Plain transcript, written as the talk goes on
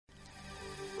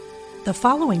The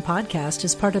following podcast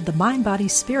is part of the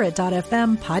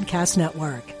MindBodySpirit.fm podcast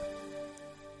network.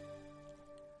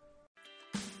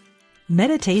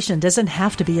 Meditation doesn't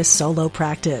have to be a solo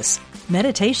practice.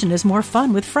 Meditation is more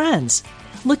fun with friends.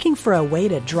 Looking for a way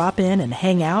to drop in and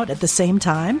hang out at the same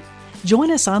time? Join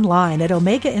us online at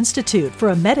Omega Institute for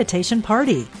a meditation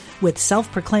party with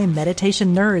self-proclaimed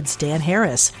meditation nerds Dan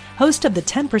Harris, host of the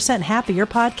 10% Happier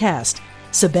podcast,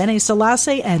 Sebene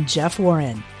Selassie, and Jeff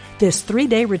Warren. This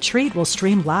 3-day retreat will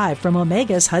stream live from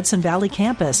Omega's Hudson Valley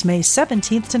campus May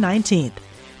 17th to 19th.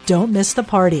 Don't miss the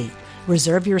party.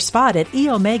 Reserve your spot at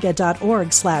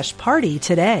eomega.org/party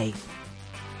today.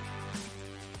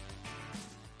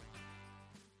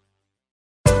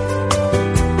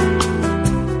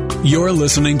 You're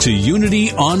listening to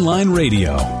Unity Online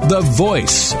Radio, the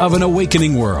voice of an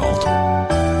awakening world.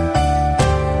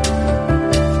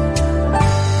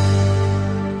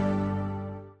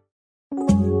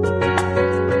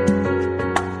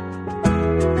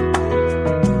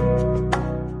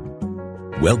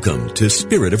 Welcome to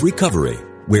Spirit of Recovery,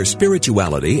 where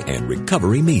spirituality and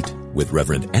recovery meet, with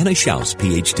Reverend Anna Schaus,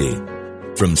 Ph.D.,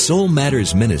 from Soul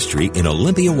Matters Ministry in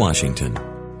Olympia, Washington.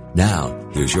 Now,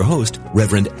 here's your host,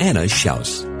 Reverend Anna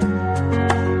Schaus.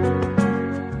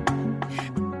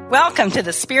 Welcome to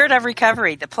the Spirit of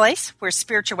Recovery, the place where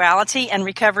spirituality and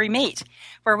recovery meet,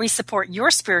 where we support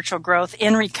your spiritual growth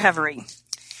in recovery.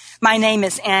 My name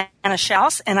is Anna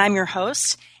Schaus, and I'm your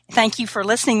host. Thank you for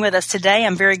listening with us today.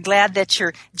 I'm very glad that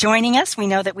you're joining us. We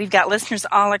know that we've got listeners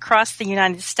all across the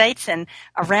United States and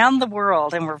around the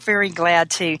world, and we're very glad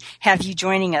to have you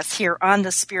joining us here on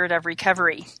the Spirit of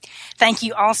Recovery. Thank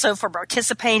you also for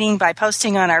participating by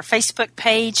posting on our Facebook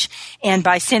page and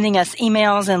by sending us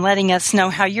emails and letting us know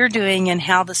how you're doing and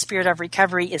how the Spirit of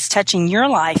Recovery is touching your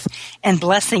life and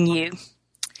blessing you.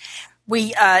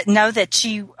 We know that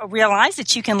you realize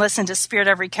that you can listen to Spirit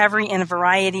of Recovery in a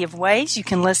variety of ways. You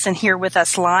can listen here with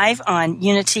us live on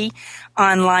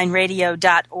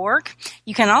UnityOnlineRadio.org.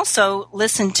 You can also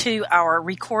listen to our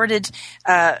recorded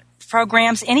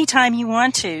programs anytime you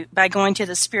want to by going to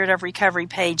the Spirit of Recovery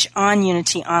page on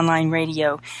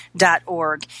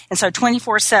UnityOnlineRadio.org. And so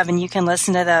 24/7 you can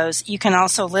listen to those. You can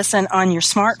also listen on your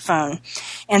smartphone.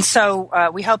 And so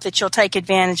we hope that you'll take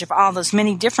advantage of all those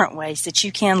many different ways that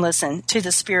you can listen to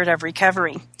the Spirit of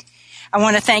Recovery. I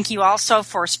want to thank you also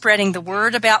for spreading the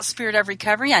word about Spirit of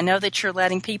Recovery. I know that you're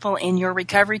letting people in your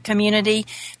recovery community,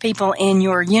 people in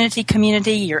your Unity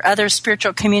community, your other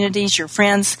spiritual communities, your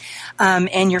friends,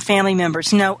 and your family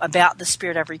members know about the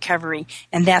Spirit of Recovery.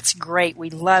 And that's great. We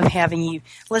love having you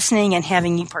listening and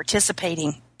having you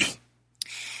participating.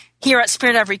 Here at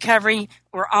Spirit of Recovery,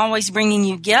 we're always bringing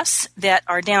you guests that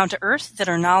are down to earth, that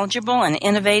are knowledgeable and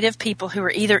innovative, people who are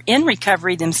either in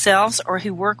recovery themselves or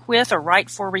who work with or write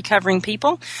for recovering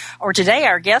people. Or today,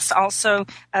 our guest also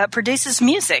produces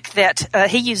music that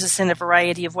he uses in a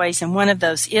variety of ways, and one of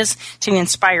those is to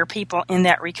inspire people in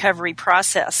that recovery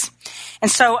process. And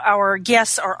so our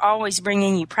guests are always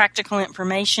bringing you practical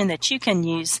information that you can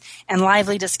use and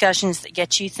lively discussions that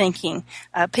get you thinking.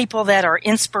 People that are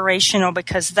inspirational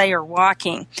because they are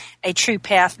walking a true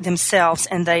path themselves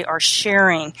and they are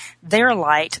sharing their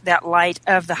light, that light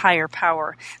of the higher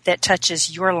power that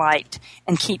touches your light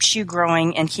and keeps you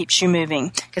growing and keeps you moving.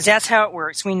 Because that's how it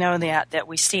works. We know that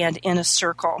we stand in a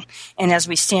circle. And as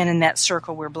we stand in that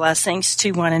circle, we're blessings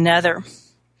to one another.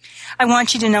 I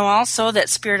want you to know also that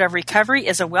Spirit of Recovery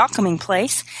is a welcoming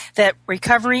place, that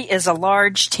recovery is a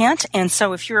large tent, and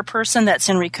so if you're a person that's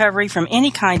in recovery from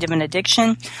any kind of an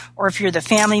addiction, or if you're the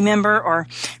family member or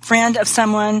friend of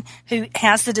someone who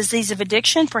has the disease of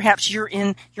addiction, perhaps you're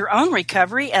in your own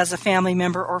recovery as a family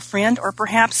member or friend, or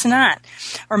perhaps not.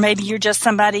 Or maybe you're just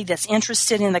somebody that's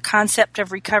interested in the concept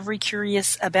of recovery,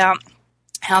 curious about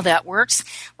how that works.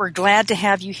 We're glad to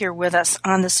have you here with us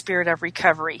on the Spirit of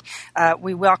Recovery.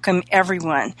 We welcome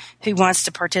everyone who wants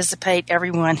to participate,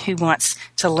 everyone who wants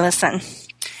to listen.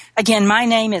 Again, my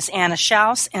name is Anna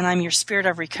Schaus, and I'm your Spirit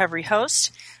of Recovery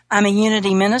host. I'm a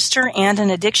Unity minister and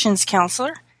an addictions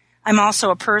counselor. I'm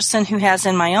also a person who has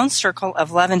in my own circle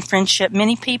of love and friendship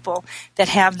many people that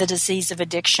have the disease of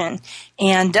addiction.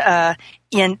 And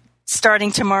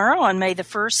starting tomorrow on May the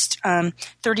 1st,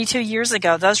 32 years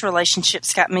ago, those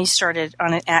relationships got me started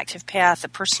on an active path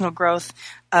of personal growth,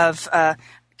 of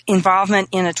involvement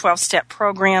in a 12-step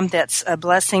program that's a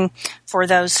blessing for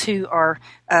those who are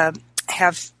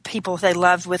have people they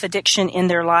love with addiction in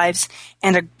their lives,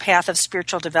 and a path of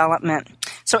spiritual development.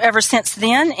 So ever since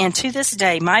then and to this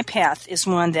day, my path is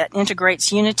one that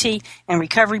integrates unity and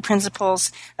recovery principles,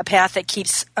 a path that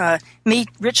keeps me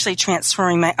richly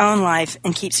transforming my own life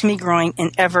and keeps me growing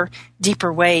in ever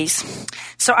deeper ways.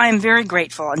 So I am very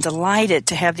grateful and delighted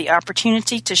to have the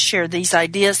opportunity to share these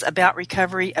ideas about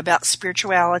recovery, about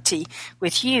spirituality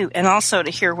with you, and also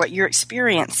to hear what you're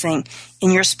experiencing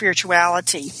in your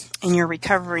spirituality, in your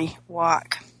recovery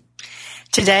walk.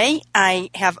 Today, I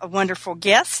have a wonderful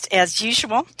guest, as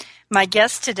usual. My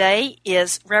guest today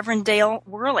is Reverend Dale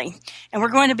Worley, and we're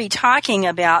going to be talking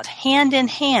about hand in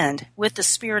hand with the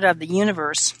spirit of the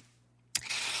universe.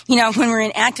 You know, when we're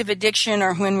in active addiction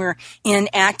or when we're in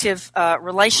active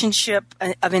relationship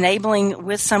of enabling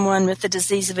with someone with the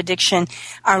disease of addiction,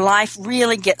 our life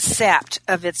really gets sapped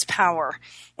of its power.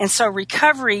 And so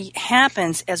recovery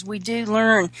happens as we do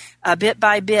learn bit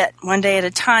by bit, one day at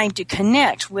a time, to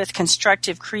connect with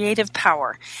constructive, creative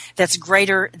power that's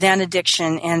greater than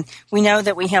addiction. And we know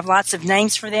that we have lots of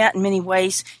names for that and many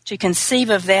ways to conceive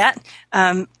of that.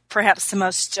 Perhaps the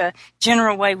most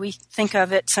general way we think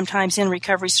of it sometimes in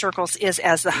recovery circles is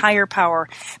as the higher power.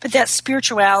 But that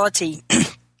spirituality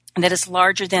that is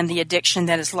larger than the addiction,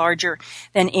 that is larger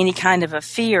than any kind of a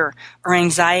fear or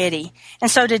anxiety.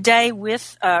 And so today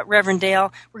with Reverend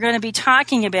Dale, we're going to be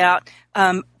talking about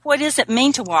what does it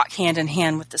mean to walk hand in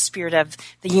hand with the spirit of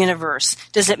the universe?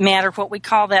 Does it matter what we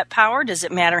call that power? Does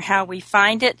it matter how we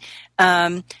find it?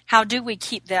 How do we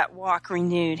keep that walk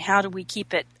renewed? How do we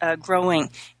keep it growing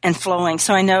and flowing?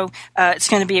 So I know it's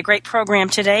going to be a great program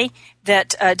today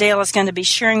that Dale is going to be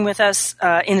sharing with us.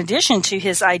 In addition to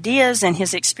his ideas and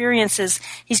his experiences,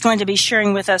 he's going to be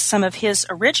sharing with us some of his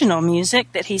original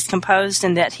music that he's composed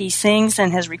and that he sings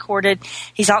and has recorded.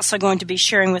 He's also going to be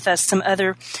sharing with us some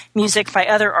other music by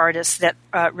other artists that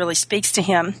really speaks to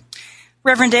him.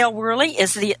 Reverend Dale Worley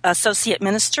is the Associate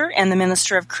Minister and the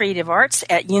Minister of Creative Arts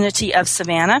at Unity of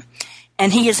Savannah,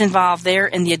 and he is involved there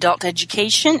in the adult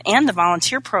education and the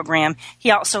volunteer program. He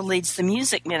also leads the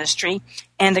music ministry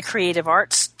and the creative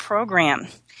arts program.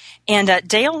 And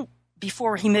Dale,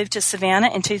 before he moved to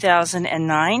Savannah in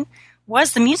 2009,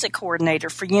 was the music coordinator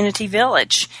for Unity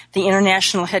Village, the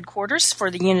international headquarters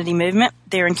for the Unity movement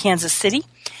there in Kansas City.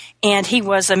 And he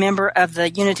was a member of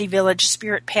the Unity Village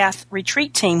Spirit Path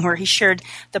retreat team, where he shared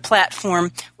the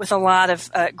platform with a lot of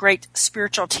great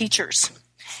spiritual teachers.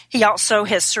 He also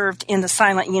has served in the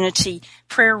Silent Unity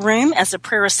prayer room as a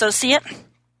prayer associate,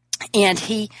 and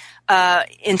he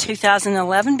in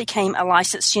 2011 became a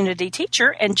licensed Unity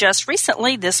teacher, and just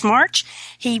recently, this March,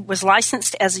 he was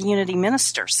licensed as a Unity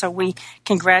minister, so we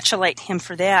congratulate him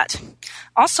for that.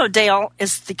 Also, Dale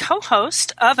is the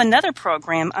co-host of another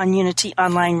program on Unity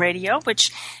Online Radio, which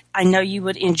I know you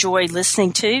would enjoy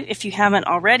listening to if you haven't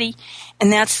already, and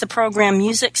that's the program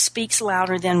Music Speaks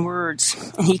Louder Than Words.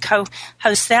 And he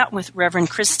co-hosts that with Reverend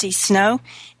Christy Snow,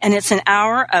 and it's an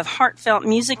hour of heartfelt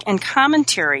music and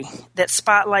commentary that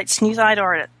spotlights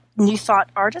New Thought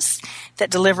artists that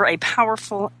deliver a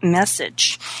powerful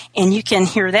message. And you can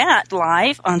hear that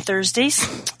live on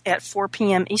Thursdays at 4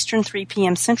 p.m. Eastern, 3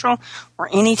 p.m. Central, or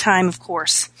any time, of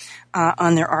course,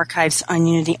 on their archives on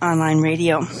Unity Online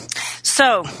Radio.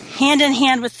 So, hand in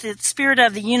hand with the spirit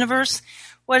of the universe,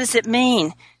 what does it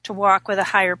mean to walk with a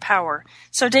higher power?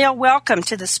 So, Dale, welcome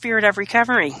to the Spirit of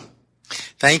Recovery.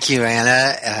 Thank you,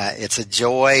 Anna. It's a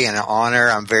joy and an honor.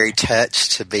 I'm very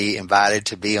touched to be invited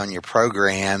to be on your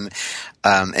program.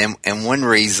 And one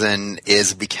reason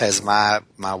is because my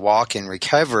walk in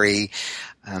recovery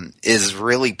is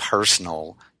really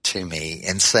personal to me.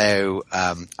 And so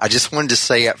I just wanted to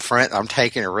say up front, I'm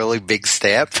taking a really big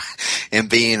step in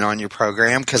being on your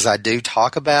program, because I do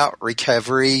talk about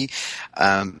recovery,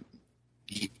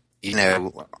 you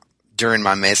know, during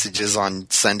my messages on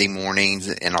Sunday mornings,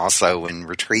 and also in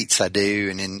retreats I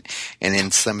do, and in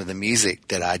some of the music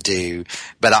that I do.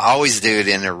 But I always do it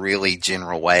in a really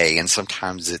general way, and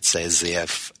sometimes it's as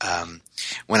if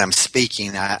when I'm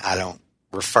speaking, I don't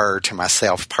refer to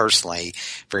myself personally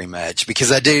very much,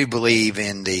 because I do believe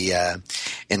in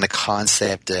the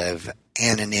concept of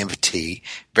anonymity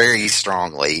very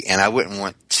strongly, and I wouldn't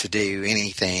want to do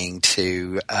anything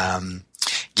to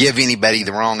give anybody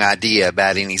the wrong idea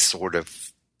about any sort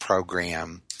of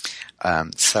program.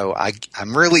 So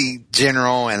I'm really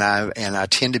general, and I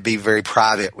tend to be very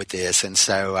private with this, and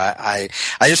so I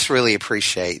just really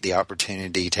appreciate the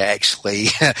opportunity to actually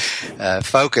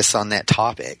focus on that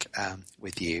topic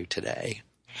with you today.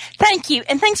 Thank you,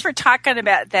 and thanks for talking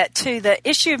about that too. The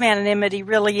issue of anonymity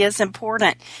really is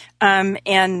important,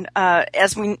 and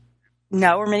as we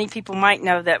know, or many people might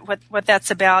know, that what that's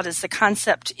about is the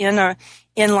concept in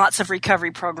lots of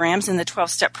recovery programs, in the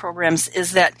 12-step programs,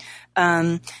 is that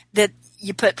that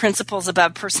you put principles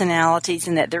above personalities,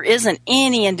 and that there isn't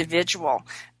any individual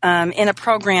in a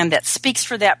program that speaks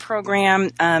for that program,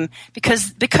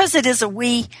 because it is a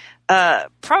we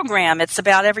program. It's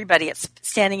about everybody. It's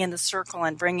standing in the circle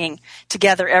and bringing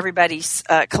together everybody's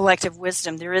collective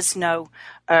wisdom. There is no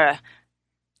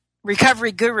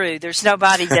recovery guru. There's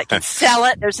nobody that can sell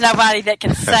it. There's nobody that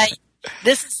can say,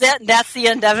 this is it, and that's the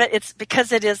end of it. It's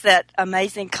because it is that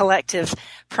amazing collective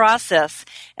process.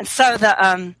 And so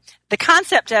the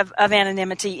concept of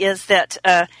anonymity is that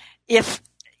if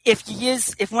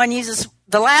one uses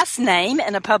the last name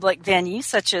in a public venue,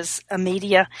 such as a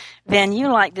media venue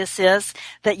like this is,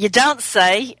 that you don't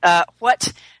say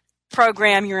what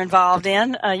program you're involved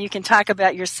in. You can talk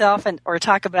about yourself or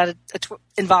talk about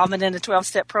involvement in a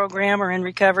 12-step program or in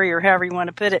recovery, or however you want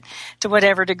to put it, to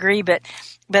whatever degree. But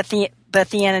the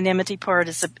anonymity part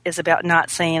is about not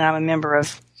saying I'm a member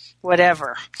of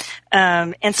whatever.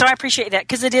 And so I appreciate that,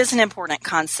 because it is an important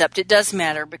concept. It does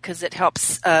matter, because it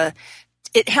helps.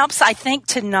 It helps, I think,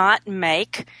 to not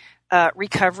make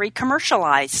recovery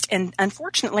commercialized. And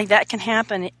unfortunately, that can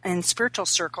happen in spiritual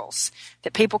circles,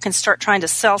 that people can start trying to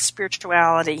sell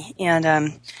spirituality, and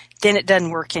then it doesn't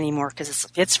work anymore, because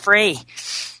it's free.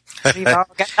 We've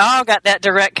all got that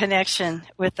direct connection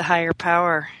with the higher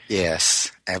power.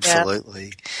 Yes, absolutely.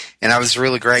 Yeah. And I was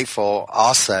really grateful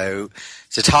also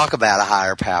to talk about a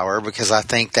higher power, because I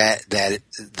think that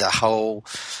the whole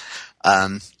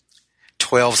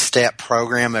 12-step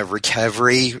program of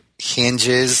recovery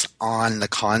hinges on the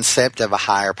concept of a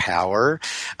higher power.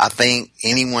 I think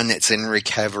anyone that's in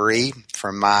recovery,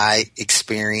 from my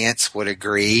experience, would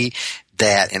agree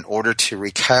that in order to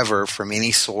recover from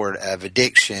any sort of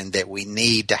addiction, that we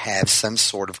need to have some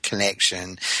sort of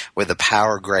connection with a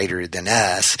power greater than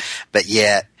us. But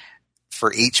yet,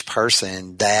 for each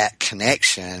person, that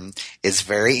connection is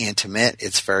very intimate,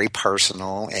 it's very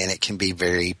personal, and it can be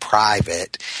very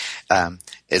private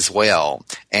as well.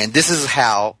 And this is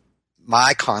how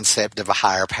my concept of a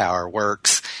higher power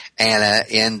works, Anna,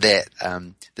 in that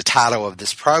the title of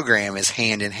this program is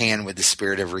Hand in Hand with the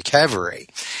Spirit of Recovery.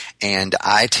 And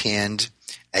I attend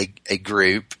a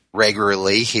group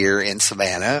regularly here in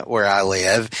Savannah, where I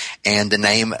live, and the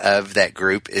name of that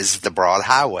group is The Broad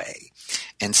Highway.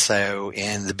 And so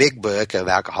in the big book of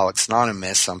Alcoholics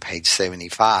Anonymous on page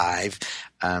 75,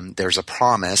 there's a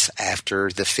promise after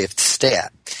the 5th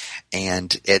step.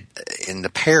 And in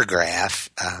the paragraph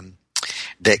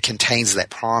that contains that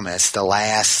promise, the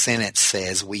last sentence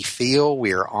says, "We feel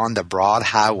we are on the broad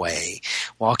highway,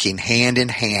 walking hand in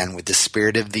hand with the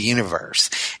spirit of the universe."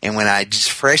 And when I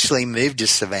just freshly moved to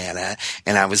Savannah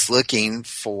and I was looking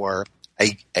for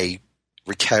a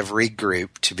recovery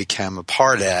group to become a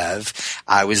part of,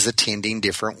 I was attending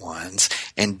different ones.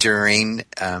 And during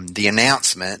the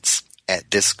announcements at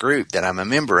this group that I'm a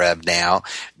member of now,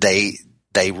 they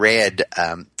read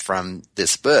from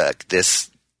this book, this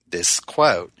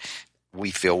quote,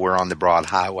 "We feel we're on the broad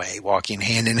highway, walking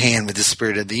hand in hand with the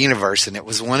spirit of the universe." And it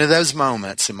was one of those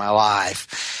moments in my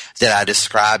life that I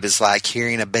describe as like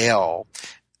hearing a bell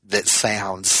that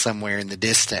sounds somewhere in the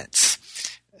distance,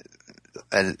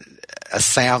 a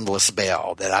soundless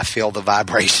bell that I feel the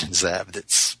vibrations of,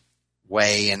 that's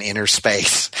way in inner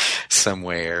space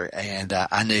somewhere. And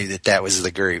I knew that was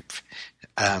the group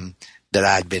that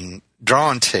I'd been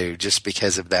drawn to just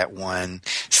because of that one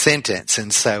sentence.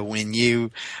 And so when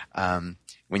you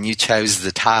chose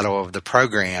the title of the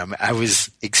program, I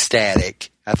was ecstatic.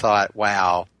 I thought,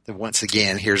 wow, once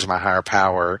again, here's my higher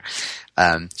power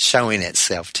showing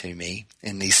itself to me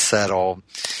in these subtle,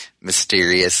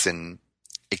 mysterious, and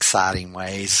exciting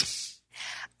ways.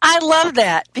 I love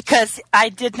that, because I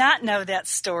did not know that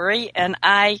story, and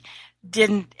I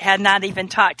had not even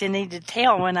talked in any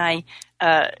detail when I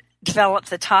developed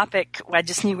the topic. I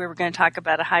just knew we were going to talk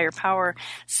about a higher power.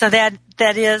 So that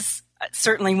is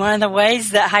certainly one of the ways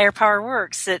that higher power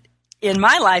works. In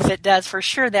my life, it does for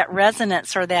sure. That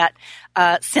resonance, or that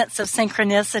sense of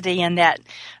synchronicity, and that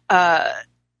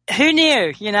who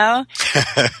knew,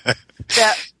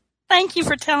 Thank you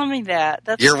for telling me that.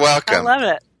 You're welcome. I love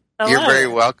it. You're very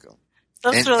welcome.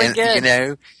 That's really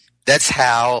good. That's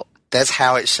how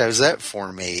it shows up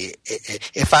for me.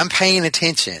 If I'm paying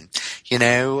attention,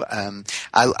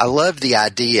 I love the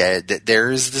idea that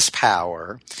there is this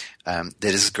power that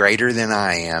is greater than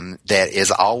I am, that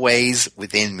is always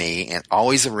within me and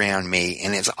always around me,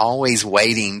 and it's always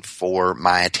waiting for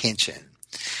my attention.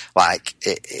 Like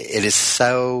it is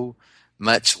so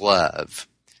much love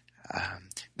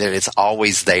that it's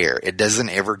always there. It doesn't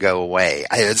ever go away.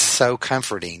 It's so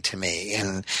comforting to me.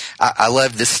 And I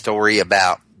love this story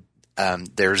about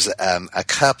there's a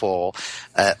couple,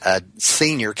 a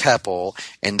senior couple,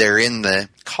 and they're in the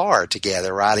car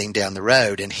together riding down the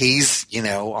road, and he's,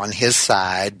 on his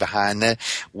side behind the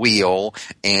wheel,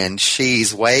 and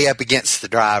she's way up against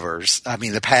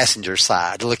the passenger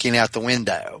side looking out the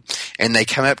window. And they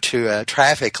come up to a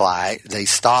traffic light, they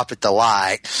stop at the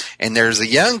light, and there's a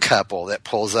young couple that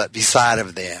pulls up beside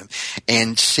of them,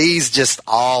 and she's just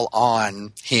all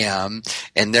on him,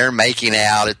 and they're making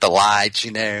out at the light,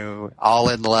 all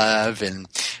in love. And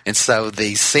so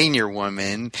the senior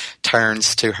woman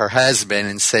turns to her husband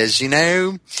and says,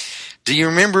 do you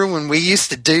remember when we used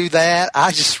to do that?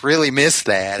 I just really miss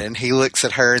that. And he looks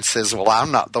at her and says, well,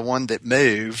 I'm not the one that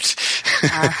moved.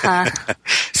 Uh-huh.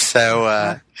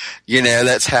 So,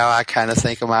 that's how I kind of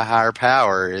think of my higher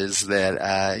power, is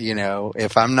that,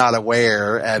 if I'm not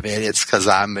aware of it, it's because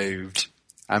I moved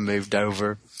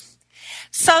over.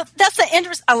 So that's an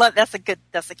interesting.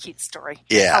 That's a cute story.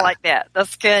 Yeah. I like that.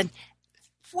 That's good.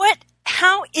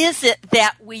 How is it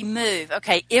that we move?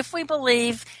 Okay. If we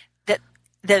believe that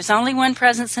there's only one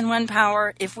presence and one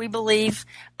power, if we believe,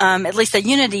 at least a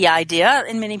unity idea,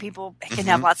 and many people can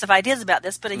have lots of ideas about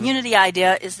this, but a unity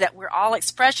idea is that we're all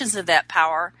expressions of that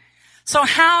power. So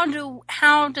how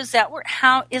does that work?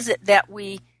 How is it that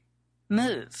we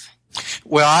move?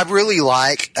 Well, I really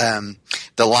like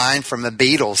the line from the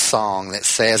Beatles song that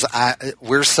says,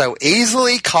 we're so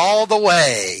easily called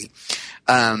away.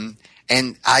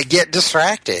 And I get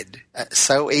distracted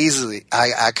so easily.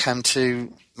 I come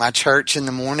to my church in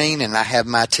the morning and I have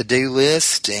my to-do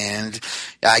list, and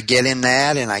I get in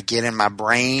that and I get in my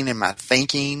brain and my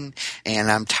thinking, and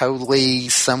I'm totally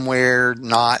somewhere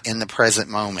not in the present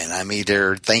moment. I'm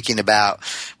either thinking about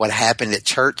what happened at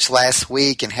church last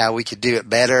week and how we could do it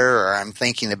better, or I'm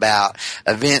thinking about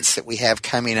events that we have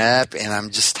coming up, and I'm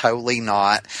just totally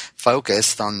not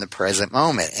focused on the present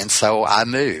moment. And so I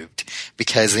moved,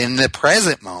 because in the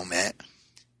present moment,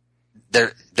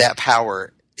 that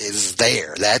power is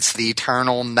there. That's the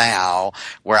eternal now,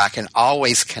 where I can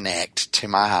always connect to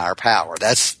my higher power.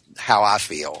 That's how I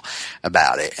feel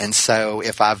about it. And so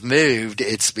if I've moved,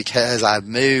 it's because I've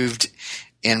moved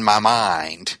in my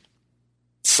mind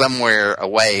somewhere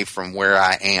away from where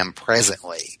I am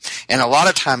presently. And a lot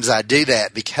of times I do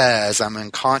that because I'm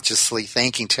unconsciously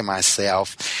thinking to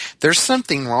myself, there's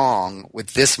something wrong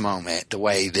with this moment the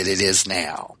way that it is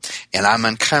now. And I'm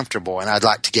uncomfortable and I'd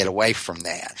like to get away from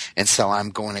that. And so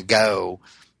I'm going to go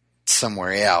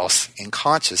somewhere else in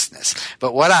consciousness.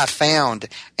 But what I found,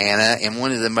 Anna, in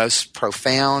one of the most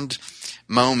profound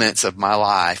moments of my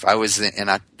life,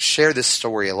 and I share this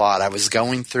story a lot, I was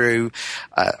going through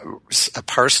a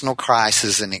personal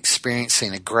crisis and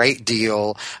experiencing a great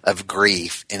deal of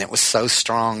grief, and it was so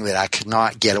strong that I could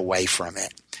not get away from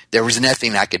it. There was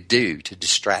nothing I could do to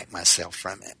distract myself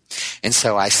from it. And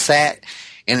so I sat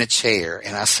in a chair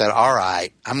and I said, all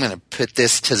right, I'm going to put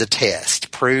this to the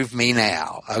test. Prove me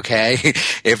now, okay?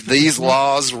 If these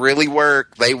laws really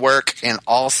work, they work in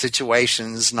all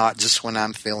situations, not just when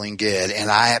I'm feeling good.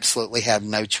 And I absolutely have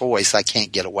no choice. I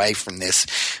can't get away from this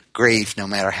grief, no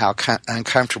matter how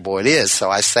uncomfortable it is.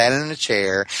 So I sat in a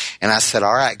chair and I said,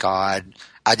 all right, God,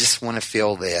 I just want to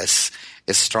feel this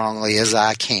as strongly as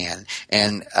I can.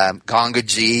 And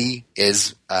Gangaji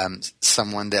is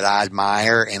someone that I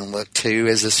admire and look to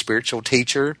as a spiritual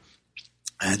teacher.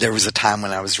 There was a time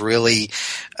when I was really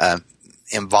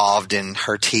involved in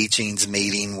her teachings,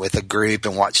 meeting with a group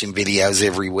and watching videos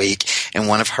every week. And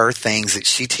one of her things that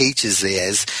she teaches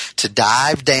is to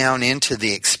dive down into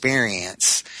the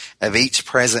experience of each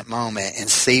present moment and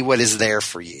see what is there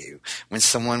for you. When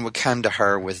someone would come to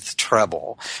her with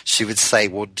trouble, she would say,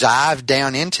 well, dive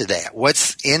down into that.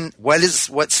 What's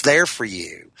there for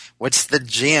you? What's the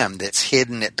gem that's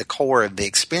hidden at the core of the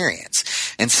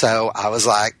experience? And so I was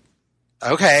like,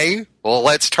 okay, well,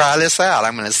 let's try this out.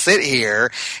 I'm going to sit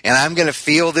here and I'm going to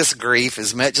feel this grief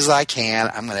as much as I can.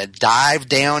 I'm going to dive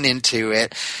down into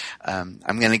it. I'm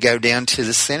going to go down to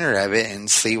the center of it and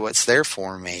see what's there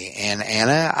for me. And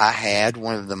Anna, I had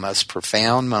one of the most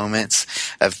profound moments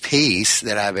of peace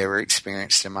that I've ever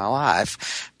experienced in my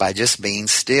life by just being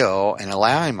still and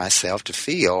allowing myself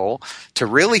to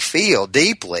really feel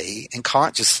deeply and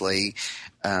consciously,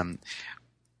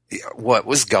 what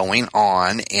was going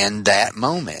on in that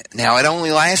moment. Now, it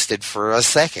only lasted for a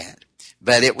second,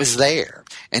 but it was there.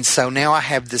 And so now I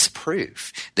have this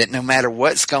proof that no matter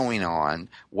what's going on,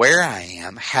 where I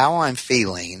am, how I'm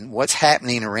feeling, what's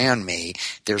happening around me,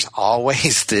 there's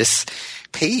always this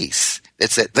peace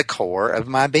that's at the core of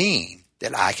my being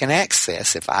that I can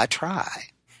access if I try.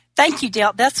 Thank you,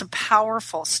 Dale. That's a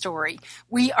powerful story.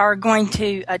 We are going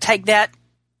to take that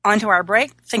onto our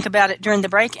break, think about it during the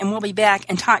break, and we'll be back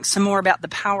and talk some more about the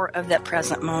power of that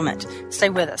present moment. Stay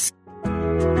with us.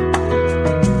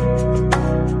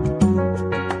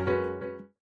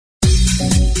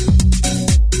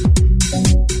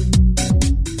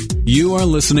 You are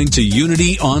listening to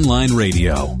Unity Online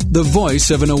Radio, the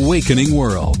voice of an awakening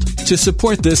world. To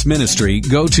support this ministry,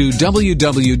 go to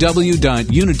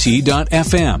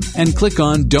www.unity.fm and click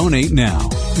on Donate Now.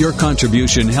 Your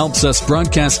contribution helps us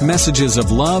broadcast messages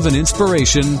of love and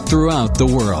inspiration throughout the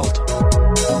world.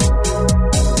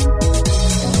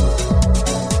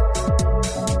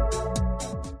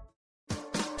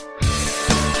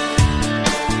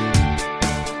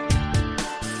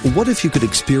 What if you could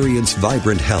experience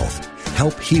vibrant health,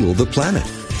 help heal the planet,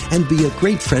 and be a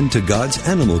great friend to God's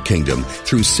animal kingdom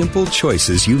through simple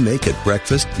choices you make at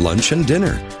breakfast, lunch, and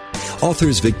dinner?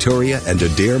 Authors Victoria and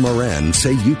Adair Moran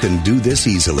say you can do this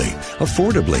easily,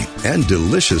 affordably, and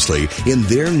deliciously in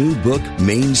their new book,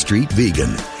 Main Street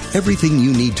Vegan. Everything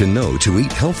you need to know to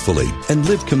eat healthfully and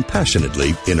live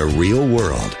compassionately in a real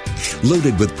world.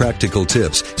 Loaded with practical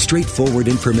tips, straightforward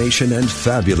information, and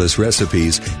fabulous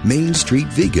recipes, Main Street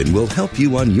Vegan will help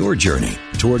you on your journey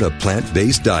toward a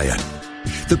plant-based diet.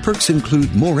 The perks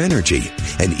include more energy,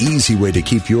 an easy way to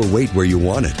keep your weight where you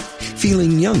want it,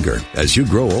 feeling younger as you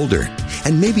grow older,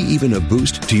 and maybe even a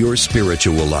boost to your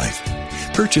spiritual life.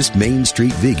 Purchase Main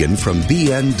Street Vegan from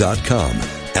BN.com,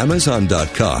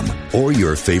 Amazon.com, or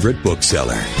your favorite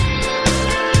bookseller.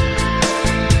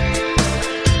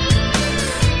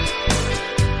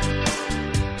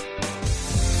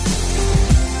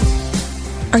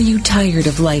 Are you tired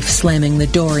of life slamming the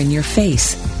door in your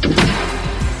face?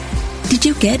 Did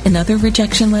you get another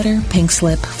rejection letter, pink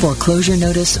slip, foreclosure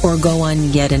notice, or go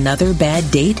on yet another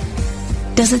bad date?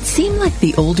 Does it seem like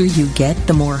the older you get,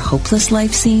 the more hopeless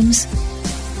life seems?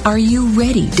 Are you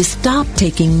ready to stop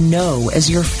taking no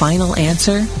as your final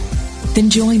answer? Then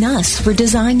join us for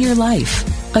Design Your Life,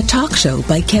 a talk show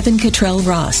by Kevin Cottrell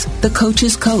Ross, the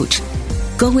coach's coach.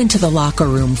 Go into the locker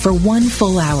room for 1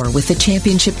 full hour with the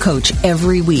championship coach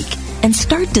every week and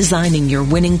start designing your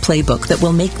winning playbook that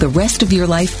will make the rest of your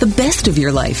life the best of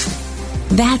your life.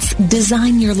 That's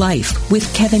Design Your Life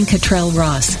with Kevin Cottrell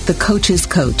Ross, the coach's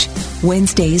coach,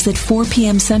 Wednesdays at 4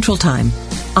 p.m. Central Time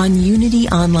on Unity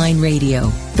Online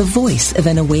Radio, the voice of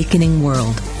an awakening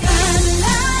world.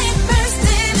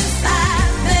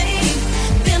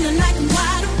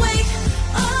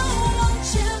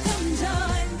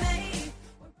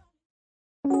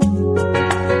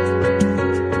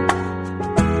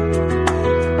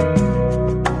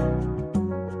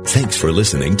 Thanks for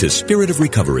listening to Spirit of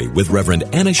Recovery with Reverend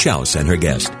Anna Schaus and her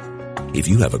guest. If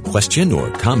you have a question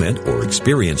or comment or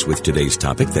experience with today's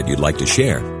topic that you'd like to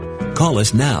share, call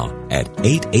us now at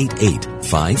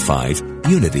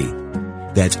 888-55-UNITY.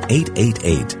 That's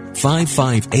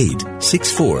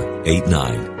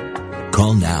 888-558-6489.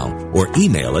 Call now or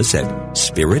email us at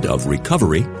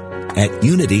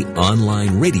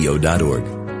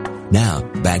spiritofrecovery@unityonlineradio.org. Now,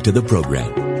 back to the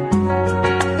program.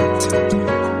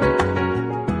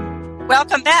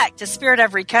 Welcome back to Spirit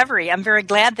of Recovery. I'm very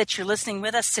glad that you're listening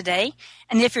with us today.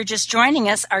 And if you're just joining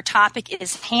us, our topic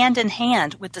is Hand in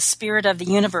Hand with the Spirit of the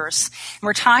Universe.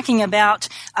 We're talking about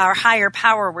our higher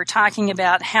power. We're talking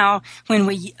about how when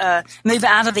we move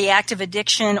out of the active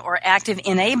addiction or active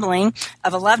enabling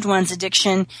of a loved one's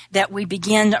addiction, that we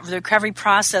begin the recovery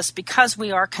process because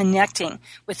we are connecting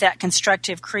with that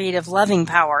constructive, creative, loving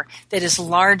power that is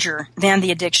larger than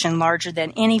the addiction, larger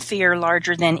than any fear,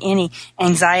 larger than any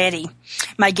anxiety.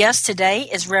 My guest today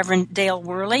is Reverend Dale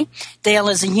Worley. Dale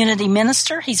is a Unity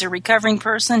minister. He's a recovering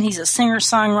person. He's a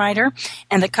singer-songwriter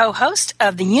and the co-host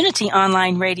of the Unity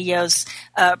Online Radio's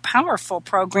powerful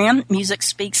program, Music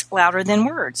Speaks Louder Than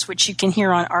Words, which you can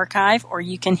hear on archive or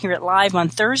you can hear it live on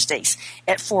Thursdays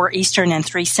at 4 Eastern and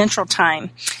 3 Central Time.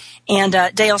 And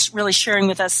Dale's really sharing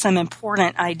with us some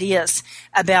important ideas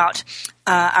about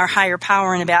our higher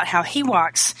power and about how he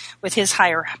walks with his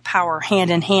higher power hand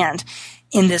in hand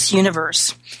in this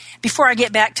universe. Before I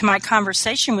get back to my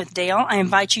conversation with Dale, I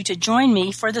invite you to join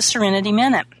me for the Serenity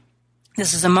Minute.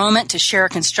 This is a moment to share a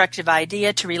constructive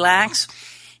idea, to relax,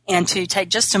 and to take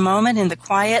just a moment in the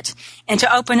quiet and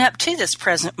to open up to this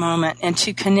present moment and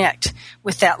to connect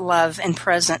with that love and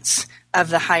presence of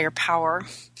the higher power.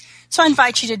 So I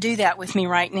invite you to do that with me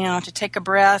right now, to take a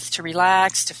breath, to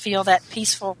relax, to feel that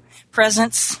peaceful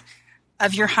presence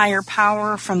of your higher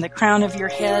power from the crown of your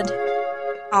head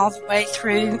all the way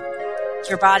through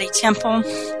your body temple,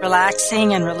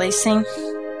 relaxing and releasing.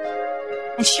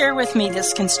 And share with me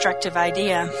this constructive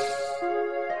idea.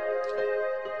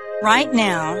 Right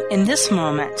now, in this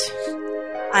moment,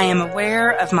 I am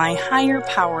aware of my higher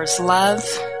power's love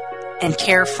and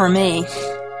care for me.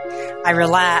 I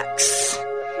relax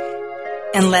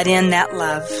and let in that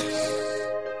love.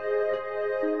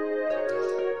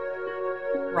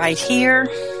 Right here,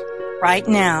 right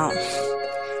now,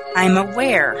 I'm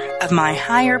aware of my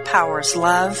higher power's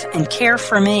love and care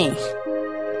for me.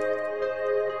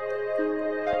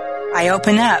 I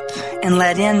open up and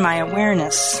let in my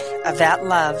awareness of that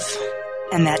love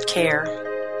and that care.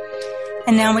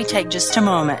 And now we take just a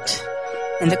moment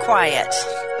in the quiet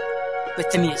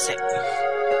with the music.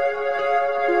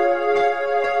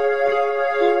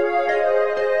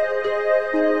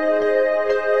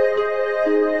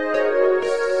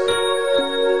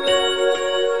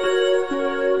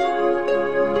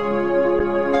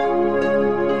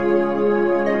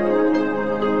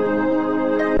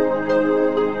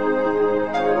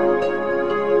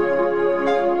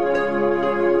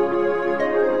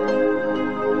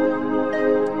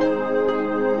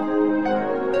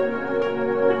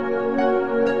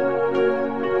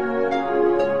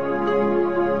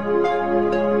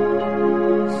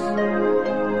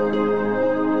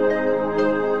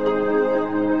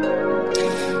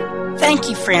 Thank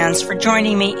you, friends, for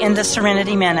joining me in the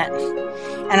Serenity Minute.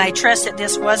 And I trust that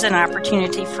this was an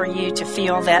opportunity for you to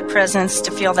feel that presence,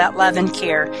 to feel that love and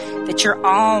care that you're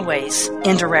always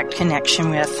in direct connection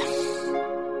with.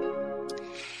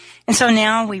 And so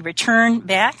now we return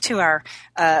back to our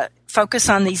focus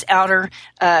on these outer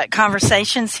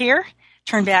conversations here.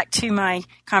 Turn back to my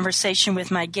conversation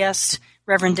with my guest,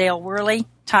 Reverend Dale Worley,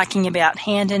 talking about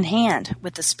hand in hand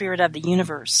with the spirit of the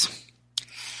universe.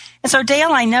 And so, Dale,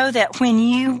 I know that when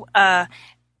you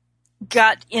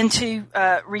got into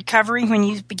recovery, when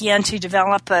you began to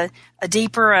develop a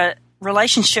deeper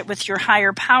relationship with your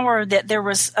higher power, that there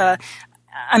was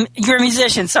you're a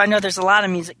musician, so I know there's a lot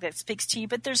of music that speaks to you,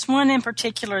 but there's one in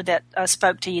particular that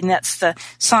spoke to you, and that's the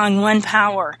song One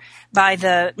Power by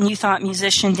the New Thought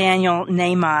musician Daniel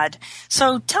Nahmod.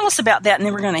 So tell us about that, and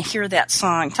then we're going to hear that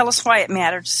song. Tell us why it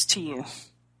matters to you.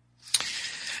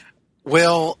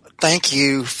 Well, thank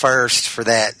you first for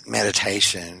that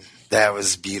meditation. That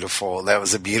was beautiful. That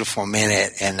was a beautiful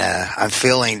minute, and I'm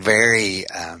feeling very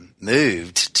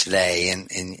moved today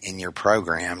in your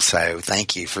program. So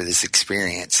thank you for this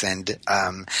experience. And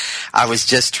I was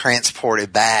just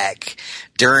transported back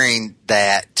during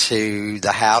that to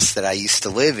the house that I used to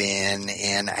live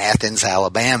in Athens,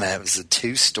 Alabama. It was a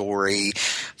 2-story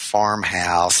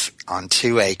farmhouse on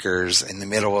 2 acres in the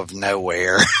middle of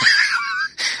nowhere.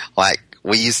 Like,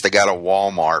 we used to go to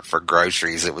Walmart for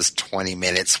groceries. It was 20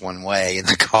 minutes one way in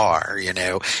the car, you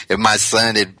know. If my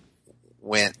son had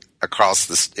went across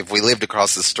if we lived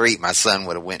across the street, my son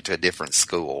would have went to a different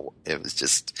school. It was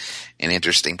just an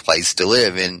interesting place to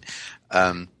live. And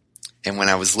when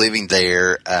I was living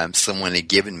there, someone had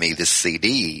given me this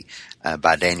CD,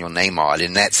 by Daniel Nahmod,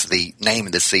 and that's the name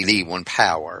of the CD, One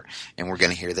Power. And we're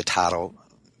going to hear the title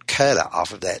cut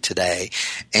off of that today.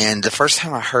 And the first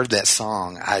time I heard that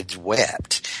song, I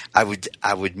wept. I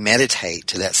would meditate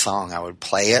to that song. I would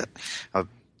play it. I would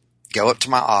go up to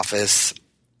my office.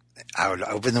 I would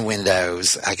open the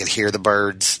windows. I could hear the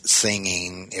birds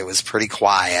singing. It was pretty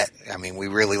quiet. I mean, we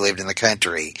really lived in the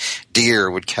country. Deer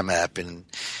would come up in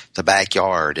the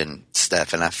backyard and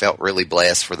stuff. And I felt really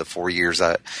blessed for the 4 years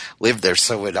I lived there.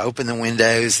 So I would open the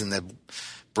windows and the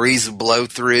breeze would blow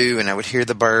through, and I would hear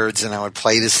the birds, and I would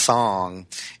play this song,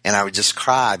 and I would just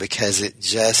cry because it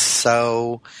just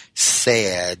so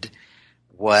said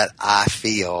what I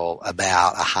feel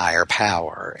about a higher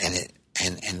power.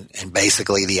 And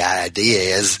basically the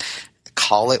idea is,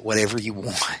 call it whatever you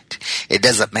want. It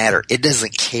doesn't matter. It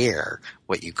doesn't care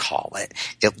what you call it.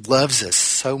 It loves us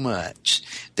so much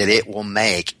that it will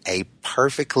make a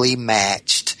perfectly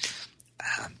matched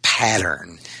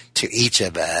pattern to each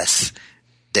of us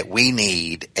that we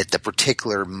need at the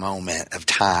particular moment of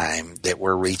time that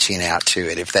we're reaching out to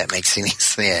it, if that makes any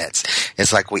sense.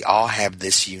 It's like we all have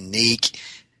this unique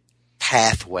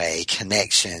pathway,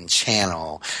 connection,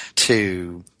 channel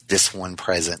to this one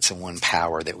presence and one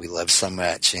power that we love so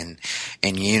much in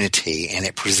unity, and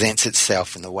it presents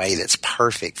itself in the way that's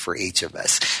perfect for each of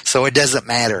us. So it doesn't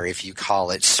matter if you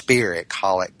call it Spirit,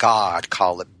 call it God,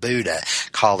 call it Buddha,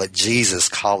 call it Jesus,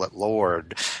 call it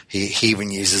Lord. He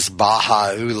even uses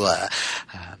Baha'u'llah,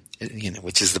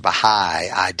 which is the Baha'i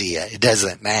idea. It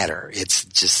doesn't matter. It's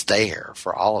just there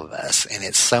for all of us, and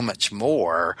it's so much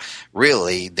more,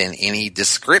 really, than any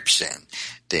description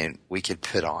that we could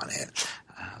put on it.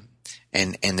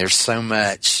 And there's so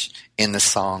much in the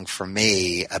song for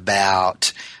me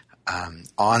about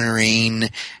honoring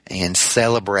and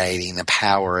celebrating the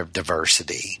power of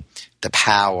diversity. the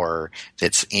power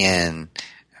that's in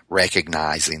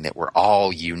recognizing that we're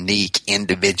all unique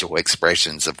individual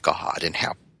expressions of God, and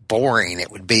how boring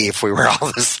it would be if we were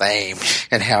all the same,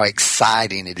 and how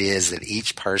exciting it is that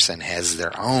each person has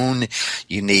their own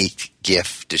unique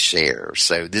gift to share.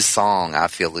 So this song, I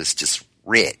feel, is just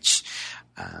rich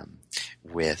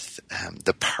with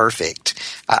the perfect.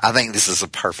 I think this is a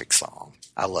perfect song.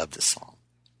 I love this song.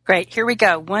 Great. Here we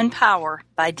go. One Power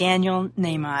by Daniel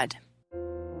Nahmod.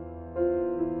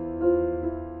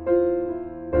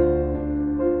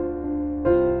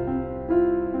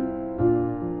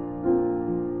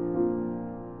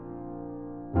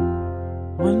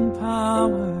 One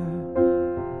power,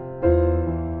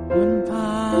 one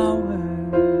power,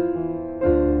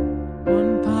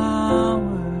 one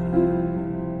power.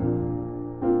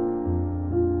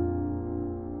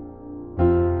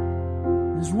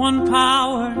 There's one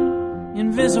power,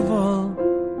 invisible,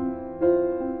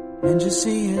 and you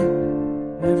see it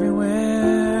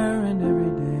everywhere and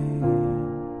every day.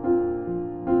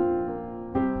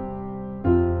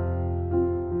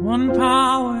 One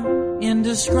power,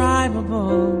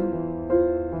 indescribable,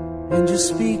 and you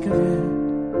speak of it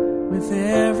with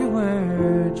every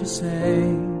word you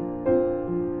say.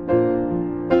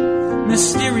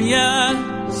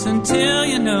 Mysterious until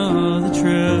you know the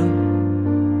truth.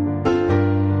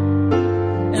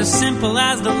 As simple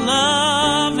as the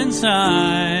love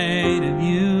inside of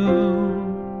you.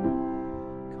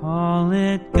 Call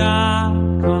it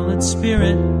God, call it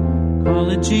Spirit, call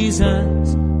it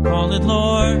Jesus, call it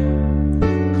Lord.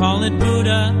 Call it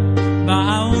Buddha,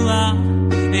 Baha'u'llah,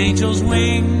 angels'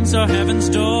 wings or heaven's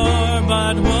door.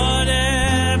 But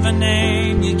whatever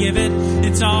name you give it,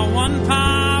 it's all one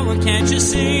power, can't you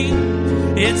see?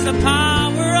 It's the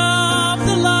power of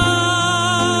the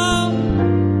love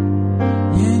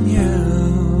in you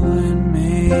and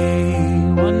me.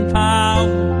 One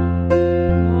power,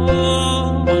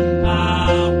 oh, one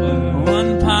power,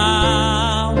 one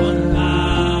power, one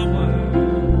power.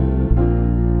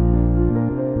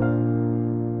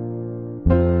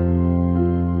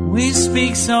 We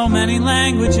speak so many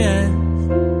languages,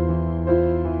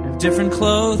 have different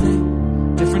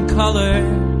clothing, different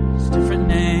colors, different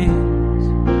names.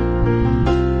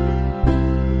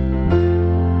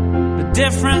 But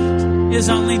different is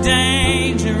only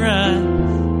dangerous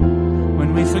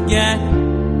when we forget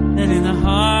that in the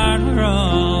heart we're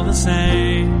all the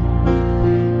same.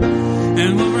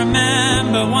 And we'll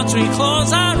remember once we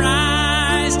close our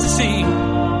eyes to see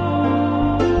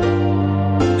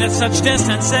that such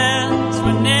distances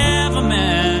were never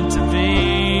meant to be.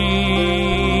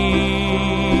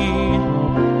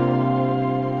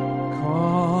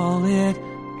 Call it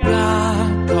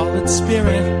God, call it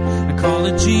Spirit, call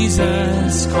it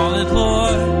Jesus, call it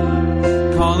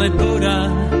Lord, call it Buddha,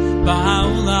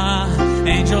 Baha'u'llah,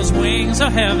 angels' wings or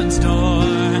heaven's door.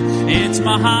 It's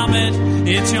Muhammad,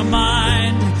 it's your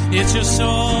mind, it's your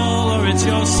soul or it's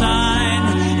your sign.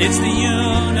 It's the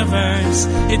universe,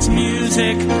 it's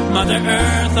music, Mother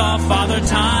Earth or Father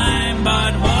Time.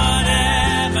 But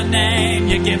whatever name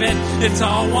you give it, it's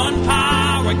all one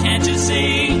power, can't you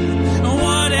see?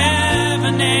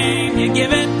 Whatever name you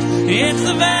give it, it's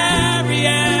the very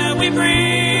air we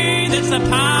breathe. It's the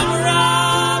power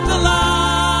of the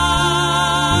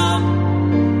love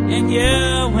in you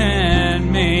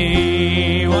and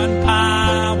me. One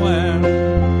power.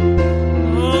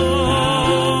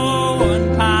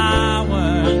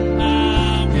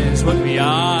 What we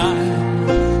are.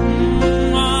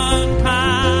 One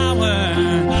power.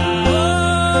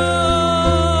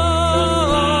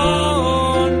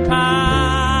 One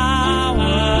power.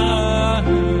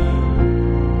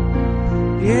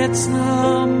 It's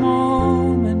the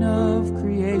moment of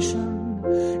creation.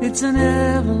 It's an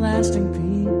everlasting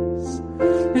peace.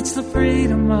 It's the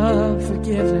freedom of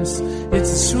forgiveness.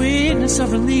 It's the sweetness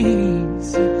of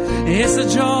release. It's the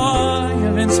joy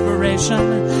of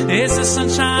inspiration. It's the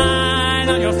sunshine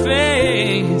on your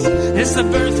face. It's the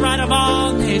birthright of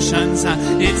all nations.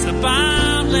 It's the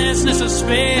boundlessness of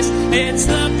space. It's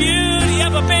the beauty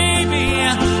of a baby.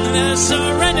 The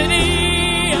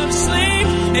serenity of sleep.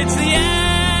 It's the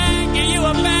anger you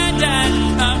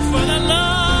abandon for the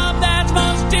love that's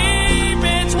most deep.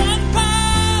 It's one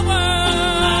power.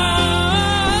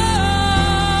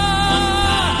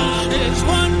 It's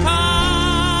one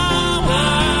power.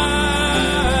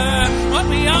 What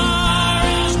we are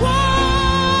is one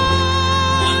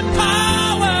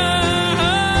power.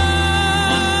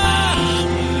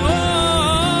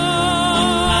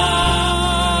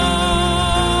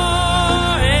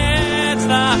 It's the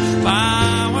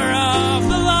power of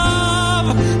the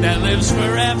love that lives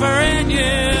forever in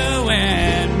you.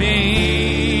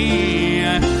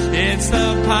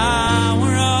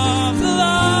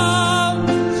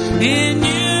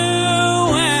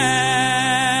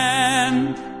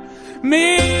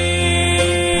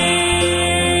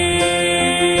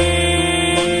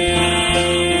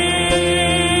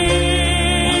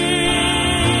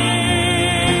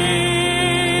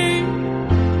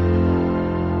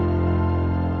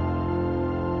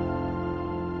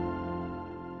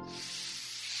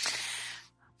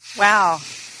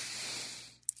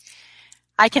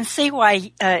 I can see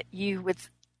why you would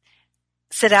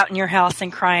sit out in your house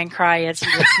and cry as you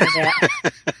listen to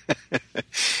that.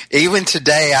 Even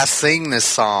today, I sing this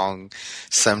song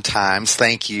sometimes.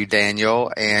 Thank you,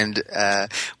 Daniel. And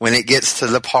when it gets to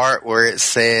the part where it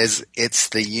says, it's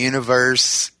the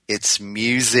universe, it's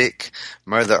music,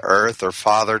 Mother Earth, or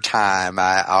Father Time,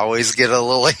 I always get a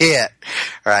little hit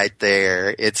right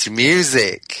there. It's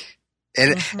music.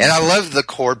 And I love the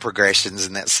chord progressions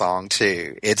in that song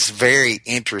too. It's very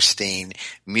interesting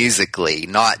musically,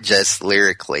 not just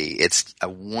lyrically. It's a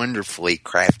wonderfully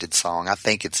crafted song. I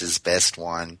think it's his best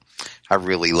one. I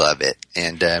really love it.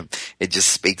 And it just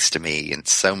speaks to me in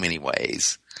so many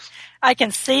ways. I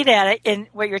can see that in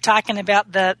what you're talking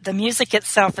about, the music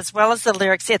itself as well as the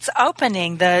lyrics. It's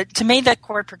opening. To me, the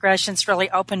chord progressions really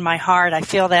open my heart. I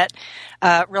feel that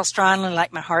real strongly,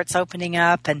 like my heart's opening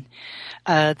up and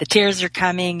the tears are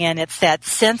coming, and it's that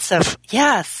sense of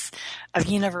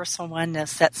universal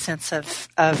oneness, that sense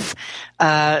of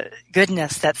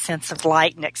goodness, that sense of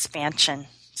light and expansion.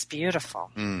 It's beautiful,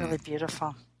 really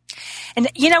beautiful. And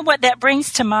you know what that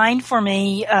brings to mind for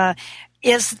me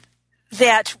is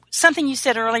that something you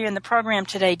said earlier in the program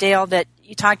today, Dale, that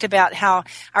you talked about how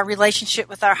our relationship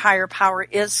with our higher power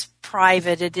is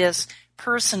private, it is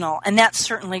personal, and that's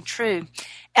certainly true.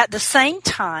 At the same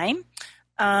time,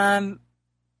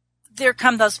 there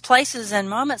come those places and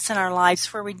moments in our lives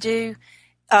where we do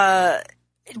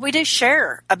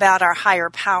share about our higher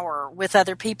power with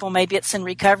other people. Maybe it's in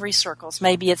recovery circles.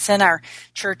 Maybe it's in our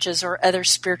churches or other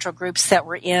spiritual groups that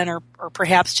we're in, or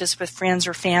perhaps just with friends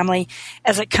or family.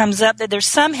 As it comes up, that there's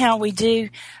somehow we do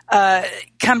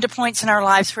come to points in our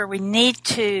lives where we need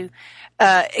to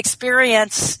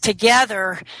experience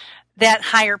together that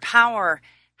higher power.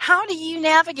 How do you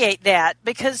navigate that?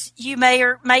 Because you may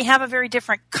have a very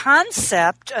different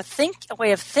concept, a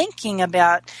way of thinking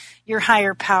about your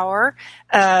higher power,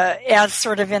 as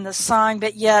sort of in the song,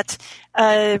 but yet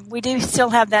we do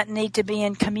still have that need to be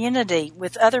in community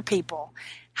with other people.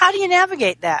 How do you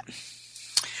navigate that?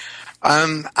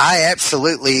 I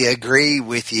absolutely agree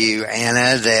with you,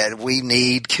 Anna, that we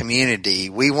need community.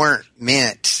 We're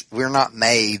not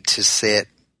made to sit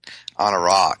on a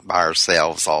rock by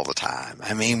ourselves all the time.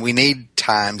 I mean, we need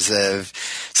times of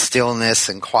stillness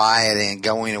and quiet and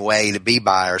going away to be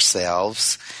by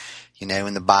ourselves. You know,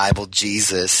 in the Bible,